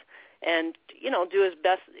life, and do as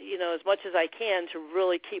best, as much as I can to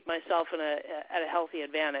really keep myself at a healthy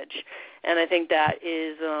advantage. And I think that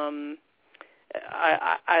is,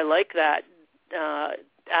 I like that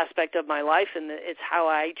aspect of my life, and it's how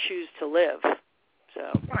I choose to live. So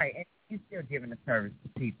right, and you're still giving a service to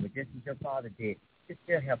people, just as your father did. You're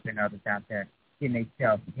still helping others out there getting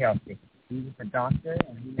themselves healthy. He was a doctor,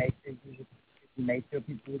 and he made sure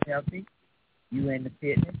people was healthy. You in the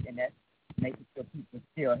fitness, and that's making sure people are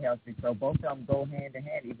still healthy. So both of them go hand in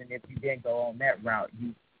hand. Even if you didn't go on that route,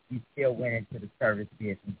 you still went into the service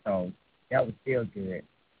business. So that was still good.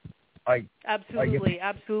 Absolutely.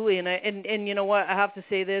 And you know what, I have to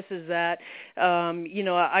say this is that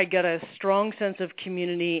I got a strong sense of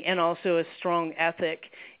community and also a strong ethic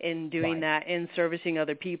in doing that, in servicing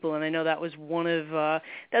other people. And I know that was one of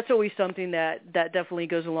that's always something that definitely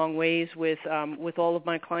goes a long ways with all of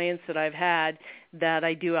my clients that I've had, that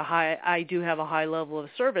I do have a high level of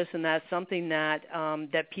service, and that's something that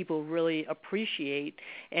that people really appreciate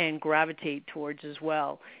and gravitate towards as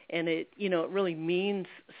well. And it it really means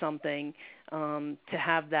something to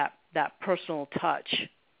have that personal touch,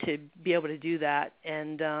 to be able to do that.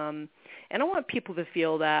 And I want people to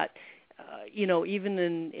feel that even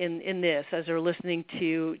in this, as they're listening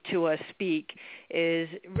to us speak, is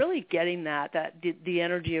really getting that the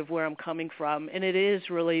energy of where I'm coming from. And it is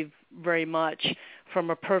really very much from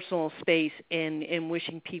a personal space in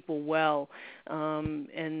wishing people well.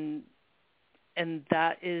 And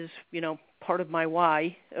that is, part of my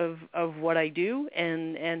why of what I do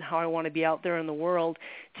and how I want to be out there in the world,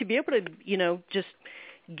 to be able to, just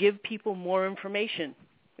give people more information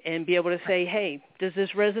and be able to say, hey, does this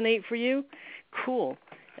resonate for you? Cool.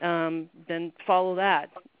 Then follow that.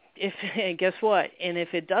 And guess what? And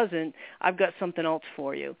if it doesn't, I've got something else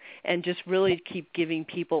for you. And just really keep giving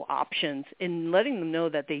people options and letting them know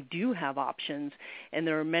that they do have options, and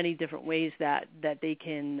there are many different ways that they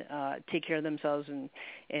can take care of themselves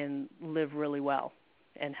and live really well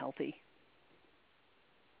and healthy.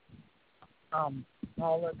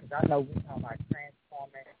 Paula, because I know we talk about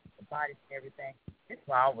transforming the bodies and everything. That's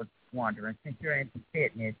why I was wondering, since you're into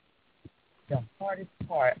fitness, the hardest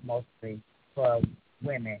part mostly for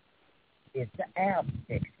women is the ab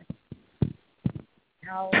section.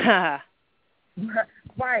 How?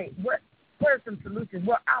 Right. What are some solutions?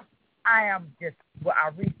 Well, I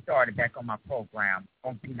restarted back on my program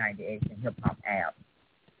on P98 and Hip Hop Abs.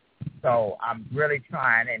 So I'm really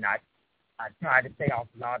trying, and I try to stay off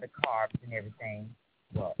a lot of the carbs and everything.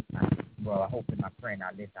 Well, I hope that my friend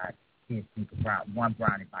out there, I did sneak one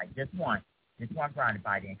brownie bite, just one brownie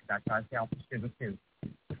bite in, because I try to stay off the sugar too.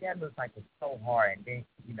 But that looks like it's so hard. And then,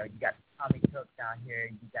 you got tummy tucks down here.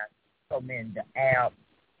 You got so many, the ab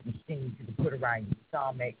machines you can put around your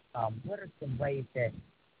stomach. What are some ways that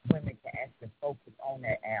women can actually focus on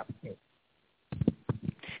that ab kick?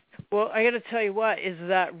 Well, I got to tell you what, is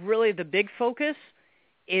that really the big focus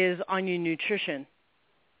is on your nutrition.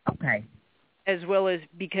 Okay. As well as,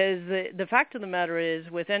 because the fact of the matter is,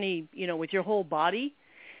 with any, with your whole body,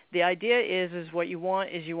 the idea is what you want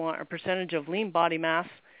a percentage of lean body mass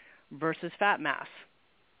versus fat mass.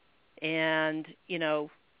 And,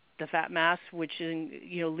 the fat mass, which is,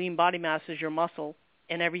 lean body mass is your muscle,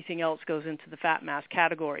 and everything else goes into the fat mass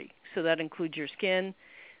category. So that includes your skin,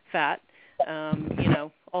 fat,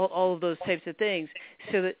 all of those types of things.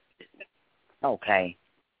 So that. Okay.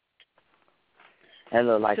 That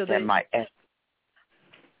looks like so that might.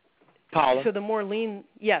 Paula? So the more lean,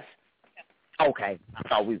 yes. Okay. I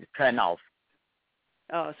thought we were cutting off.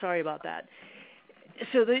 Oh, sorry about that.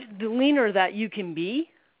 So the leaner that you can be,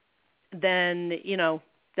 then,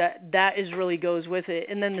 that is really goes with it.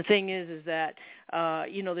 And then the thing is that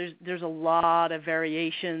there's a lot of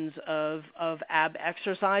variations of ab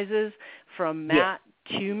exercises from mat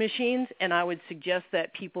to machines, and I would suggest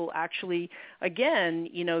that people actually, again,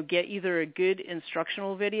 get either a good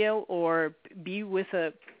instructional video or be with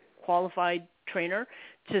a qualified trainer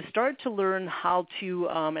to start to learn how to,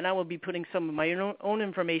 and I will be putting some of my own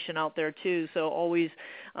information out there too, so always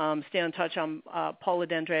stay in touch on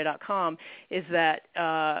pauladendrea.com, is that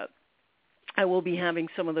I will be having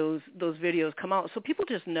some of those videos come out so people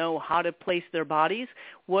just know how to place their bodies,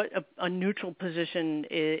 what a neutral position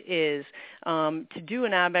is. To do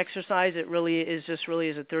an ab exercise, it really is a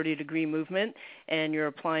 30-degree movement, and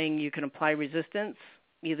you can apply resistance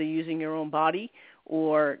either using your own body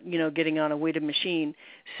or, getting on a weighted machine.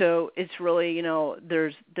 So it's really,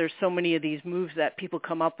 there's so many of these moves that people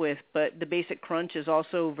come up with, but the basic crunch is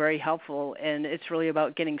also very helpful, and it's really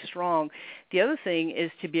about getting strong. The other thing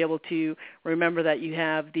is to be able to remember that you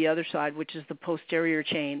have the other side, which is the posterior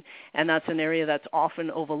chain, and that's an area that's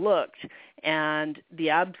often overlooked. And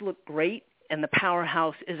the abs look great, and the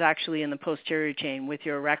powerhouse is actually in the posterior chain with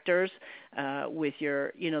your erectors, with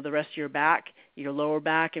your, the rest of your back, your lower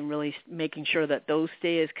back, and really making sure that those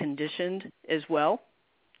stay as conditioned as well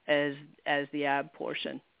as the ab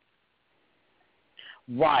portion.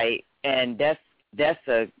 Right, and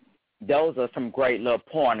those are some great little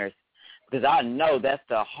pointers, because I know that's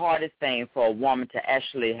the hardest thing for a woman to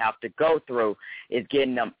actually have to go through is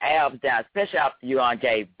getting them abs down, especially after you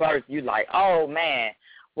gave birth. You like, oh man,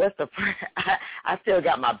 I still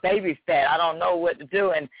got my baby fat. I don't know what to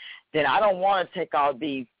do, and then I don't want to take all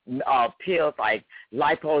these pills like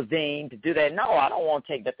Lipozene to do that. No, I don't want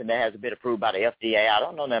to take nothing that hasn't been approved by the FDA. I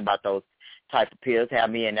don't know nothing about those type of pills. Have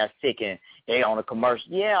me in there sick and they on a commercial.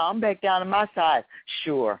 Yeah, I'm back down to my size.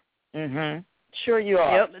 Sure. Sure you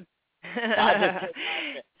are. Yep. I'm going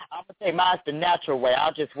to take mine the natural way.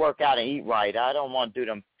 I'll just work out and eat right. I don't want to do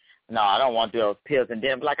them. No, I don't want to do those pills. And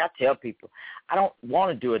then, like I tell people, I don't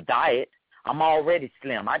want to do a diet. I'm already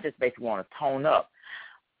slim. I just basically want to tone up.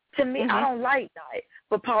 To me, I don't like diet.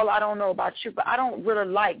 But, Paul, I don't know about you, but I don't really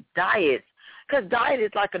like diets because diet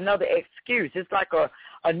is like another excuse. It's like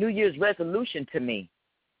a New Year's resolution to me.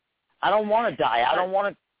 I don't want to diet. I don't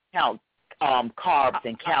want to count carbs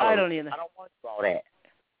and calories. I don't either. I don't want to do all that.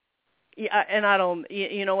 Yeah, and I don't.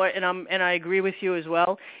 You know what? And I agree with you as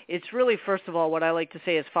well. It's really, first of all, what I like to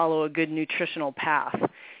say is follow a good nutritional path.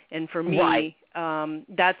 And for me,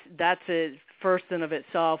 that's a first in of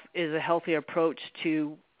itself is a healthy approach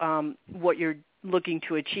to what you're looking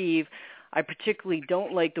to achieve. I particularly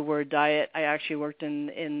don't like the word diet. I actually worked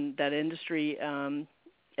in that industry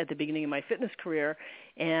at the beginning of my fitness career,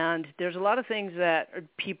 and there's a lot of things that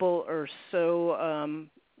people are so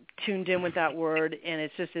tuned in with that word, and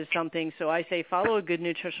it just is something. So I say follow a good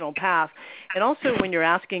nutritional path. And also when you're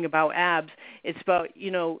asking about abs, it's about,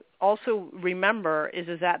 also remember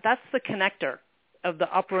is that that's the connector of the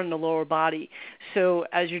upper and the lower body. So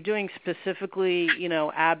as you're doing specifically,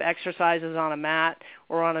 ab exercises on a mat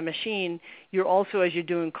or on a machine, you're also, as you're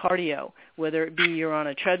doing cardio, whether it be you're on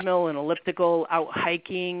a treadmill, an elliptical, out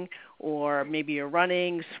hiking, or maybe you're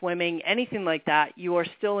running, swimming, anything like that, you are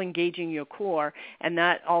still engaging your core, and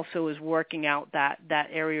that also is working out that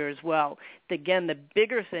area as well. Again, the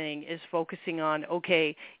bigger thing is focusing on,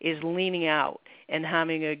 is leaning out and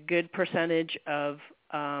having a good percentage of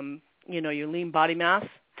your lean body mass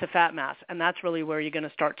to fat mass, and that's really where you're going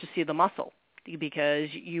to start to see the muscle, because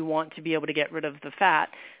you want to be able to get rid of the fat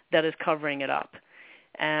that is covering it up.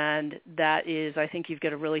 And that is, I think you've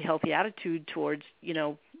got a really healthy attitude towards,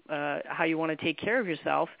 how you want to take care of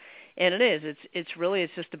yourself. And it is.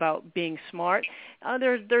 It's just about being smart.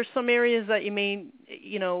 There's some areas that you may,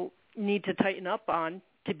 need to tighten up on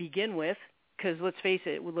to begin with, because let's face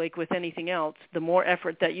it, like with anything else, the more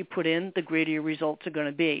effort that you put in, the greater your results are going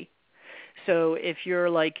to be. So if you're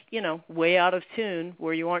like, way out of tune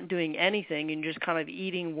where you aren't doing anything and just kind of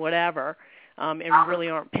eating whatever and really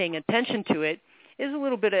aren't paying attention to it, is a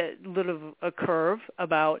little of a curve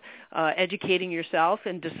about educating yourself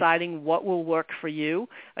and deciding what will work for you.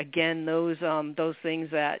 Again, those things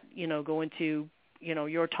that, go into,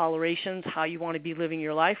 your tolerations, how you want to be living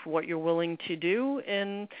your life, what you're willing to do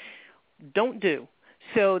and don't do.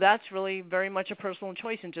 So that's really very much a personal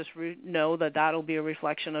choice, and just know that that'll be a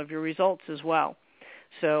reflection of your results as well.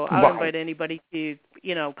 So I would invite anybody to,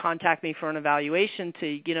 contact me for an evaluation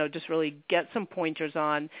to, just really get some pointers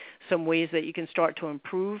on some ways that you can start to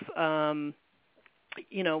improve,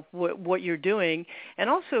 what you're doing, and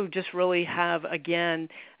also just really have, again,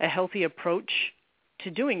 a healthy approach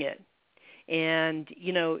to doing it. And,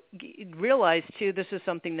 realize, too, this is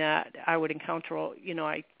something that I would encounter,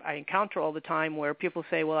 I encounter all the time where people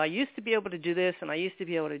say, well, I used to be able to do this and I used to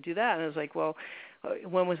be able to do that. And I was like, well,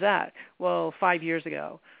 when was that? Well, 5 years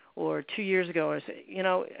ago or 2 years ago.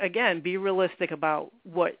 Again, be realistic about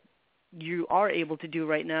what you are able to do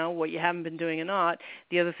right now, what you haven't been doing or not.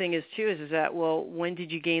 The other thing is, too, is that, well, when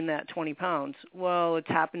did you gain that 20 pounds? Well, it's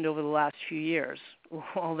happened over the last few years.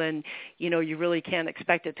 Well, then, you really can't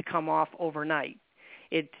expect it to come off overnight.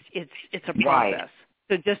 It's a process. Right.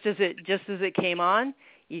 So just as it came on,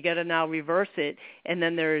 you got to now reverse it. And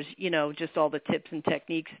then there's, just all the tips and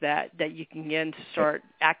techniques that you can get to start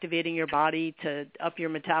activating your body, to up your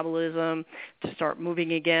metabolism, to start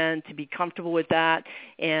moving again, to be comfortable with that.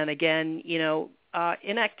 And again,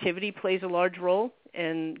 inactivity plays a large role.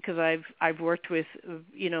 And because I've worked with,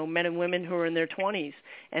 men and women who are in their 20s,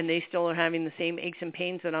 and they still are having the same aches and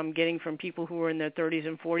pains that I'm getting from people who are in their 30s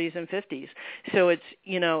and 40s and 50s. So it's,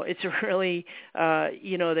 it's really,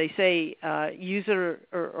 they say use it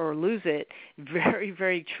or lose it. Very,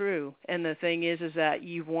 very true. And the thing is that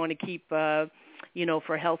you want to keep, for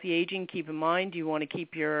healthy aging, keep in mind, you want to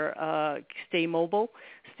keep your, stay mobile,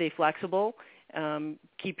 stay flexible.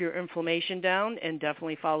 Keep your inflammation down, and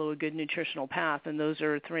definitely follow a good nutritional path. And those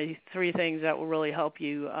are three things that will really help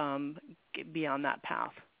you be on that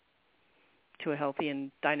path to a healthy and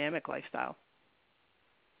dynamic lifestyle.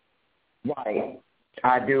 Right.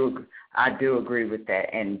 I do agree with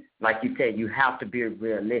that. And like you said, you have to be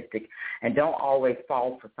realistic and don't always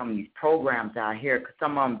fall for some of these programs out here, because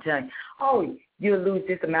some of them tell you, oh, you'll lose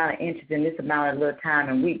this amount of inches in this amount of little time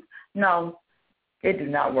and weeks. No. It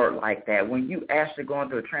does not work like that. When you actually going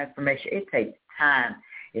through a transformation, it takes time.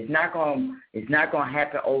 It's not going to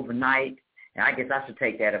happen overnight. And I guess I should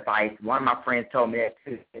take that advice. One of my friends told me that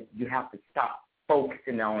too. That you have to stop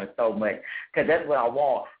focusing on it so much, because that's what I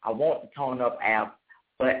want. I want to tone up abs,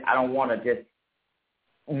 but I don't want to just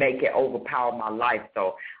make it overpower my life.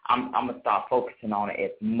 So I'm gonna start focusing on it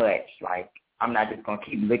as much. Like, I'm not just gonna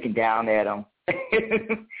keep looking down at them,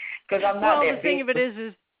 because I'm not. Well, the thing of it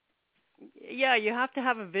is. Yeah, you have to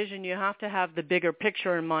have a vision. You have to have the bigger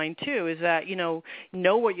picture in mind, too, is that,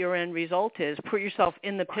 know what your end result is. Put yourself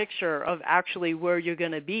in the picture of actually where you're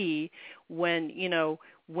going to be when you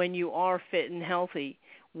are fit and healthy,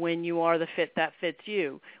 when you are the fit that fits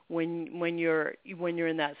you, when you're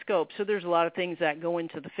in that scope. So there's a lot of things that go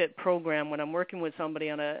into the fit program. When I'm working with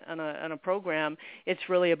somebody on a program, it's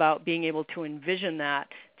really about being able to envision that,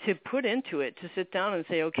 to put into it, to sit down and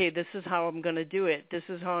say, okay, this is how I'm going to do it. This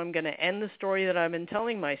is how I'm going to end the story that I've been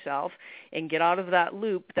telling myself, and get out of that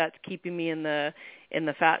loop that's keeping me in the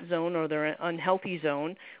fat zone, or the unhealthy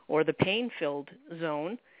zone, or the pain-filled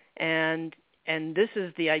zone, and this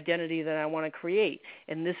is the identity that I want to create,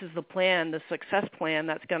 and this is the plan, the success plan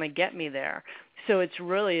that's going to get me there. So it's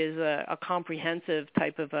really is a comprehensive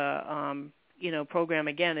type of a program.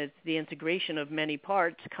 Again, it's the integration of many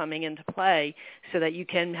parts coming into play so that you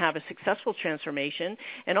can have a successful transformation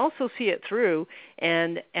and also see it through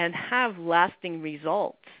and have lasting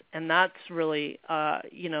results. And that's really,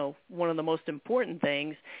 one of the most important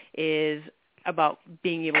things is about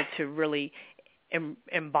being able to really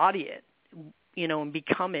embody it, and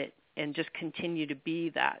become it, and just continue to be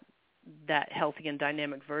that healthy and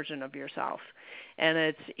dynamic version of yourself. And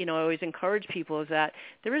it's, I always encourage people is that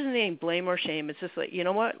there isn't any blame or shame. It's just like, you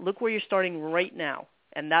know what? Look where you're starting right now,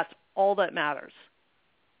 and that's all that matters.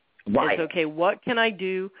 Right. It's okay, what can I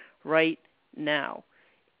do right now?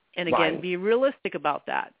 And again, be realistic about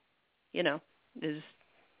that. It's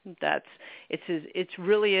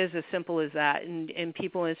really is as simple as that. And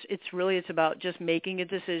people, it's about just making a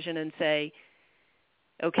decision and say,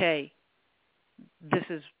 okay, this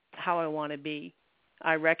is how I want to be.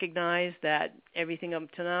 I recognize that everything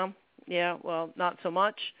up to now, not so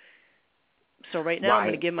much. So right now I'm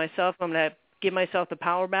going to give myself the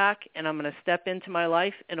power back, and I'm going to step into my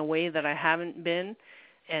life in a way that I haven't been,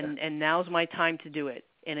 and now's my time to do it.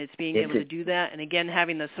 And it's being able to do that, and again,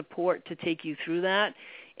 having the support to take you through that,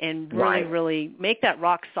 and really, really make that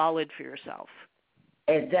rock solid for yourself.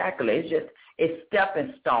 Exactly. It's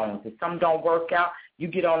stepping stones. If some don't work out, you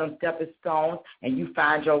get on them stepping stones and you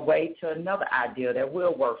find your way to another idea that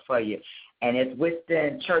will work for you. And as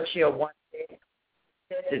Winston Churchill once said,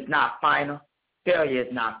 success is not final. Failure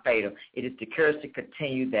is not fatal. It is the courage to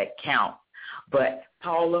continue that counts. But,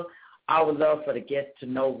 Paula, I would love for the guests to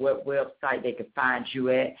know what website they can find you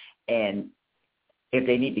at, and if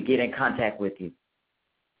they need to get in contact with you.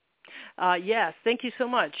 Yes, thank you so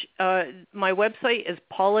much. My website is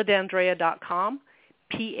pauladandrea.com,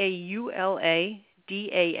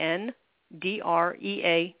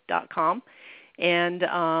 pauladandrea.com. And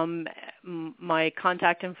my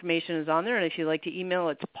contact information is on there, and if you'd like to email,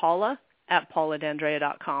 it's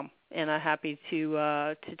paula@pauladandrea.com, and I'm happy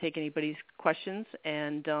to take anybody's questions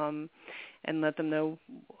and let them know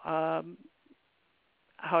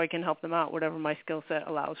how I can help them out, whatever my skill set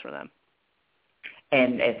allows for them.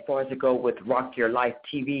 And as far as it go with Rock Your Life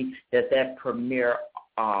TV, does that premiere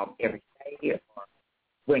every day, or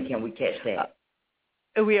when can we catch that?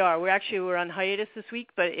 We are. We're on hiatus this week,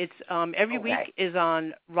 but it's every week is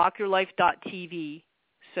on rockyourlife.tv.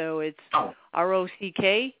 So it's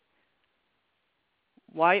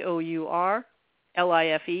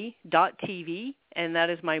ROCKYOURLIFE.tv, and that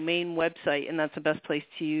is my main website, and that's the best place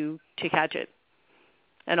to catch it.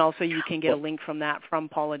 And also you can get a link from that from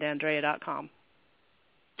pauladandrea.com.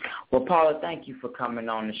 Well, Paula, thank you for coming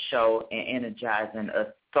on the show and energizing us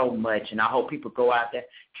so much. And I hope people go out there,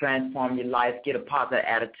 transform your life, get a positive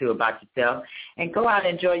attitude about yourself, and go out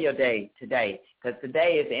and enjoy your day today. Because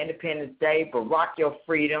today is Independence Day, but rock your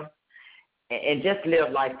freedom and just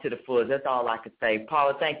live life to the fullest. That's all I can say.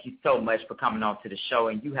 Paula, thank you so much for coming on to the show,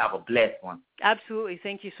 and you have a blessed one. Absolutely.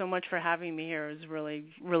 Thank you so much for having me here. It was really,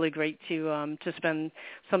 really great to spend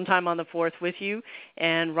some time on the 4th with you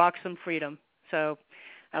and rock some freedom. So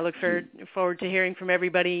I look forward to hearing from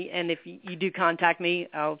everybody, and if you do contact me,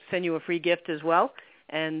 I'll send you a free gift as well,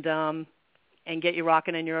 and get you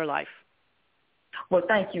rocking in your life. Well,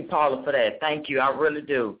 thank you, Paula, for that. Thank you. I really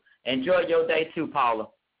do. Enjoy your day too, Paula.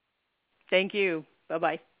 Thank you.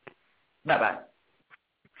 Bye-bye. Bye-bye.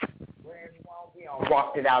 Well, everyone, we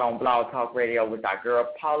rocked it out on Blog Talk Radio with our girl,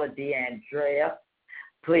 Paula D'Andrea.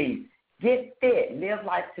 Please, get fit. Live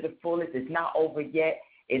life to the fullest. It's not over yet.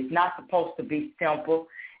 It's not supposed to be simple,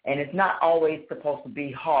 and it's not always supposed to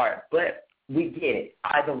be hard, but we get it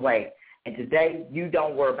either way. And today, you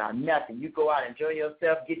don't worry about nothing. You go out, enjoy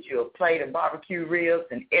yourself, get you a plate of barbecue ribs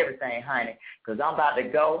and everything, honey, because I'm about to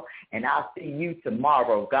go, and I'll see you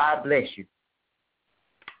tomorrow. God bless you.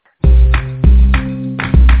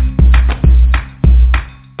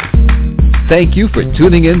 Thank you for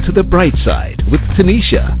tuning in to The Bright Side with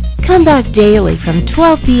Tanisha. Come back daily from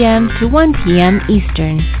 12 p.m. to 1 p.m.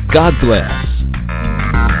 Eastern. God bless.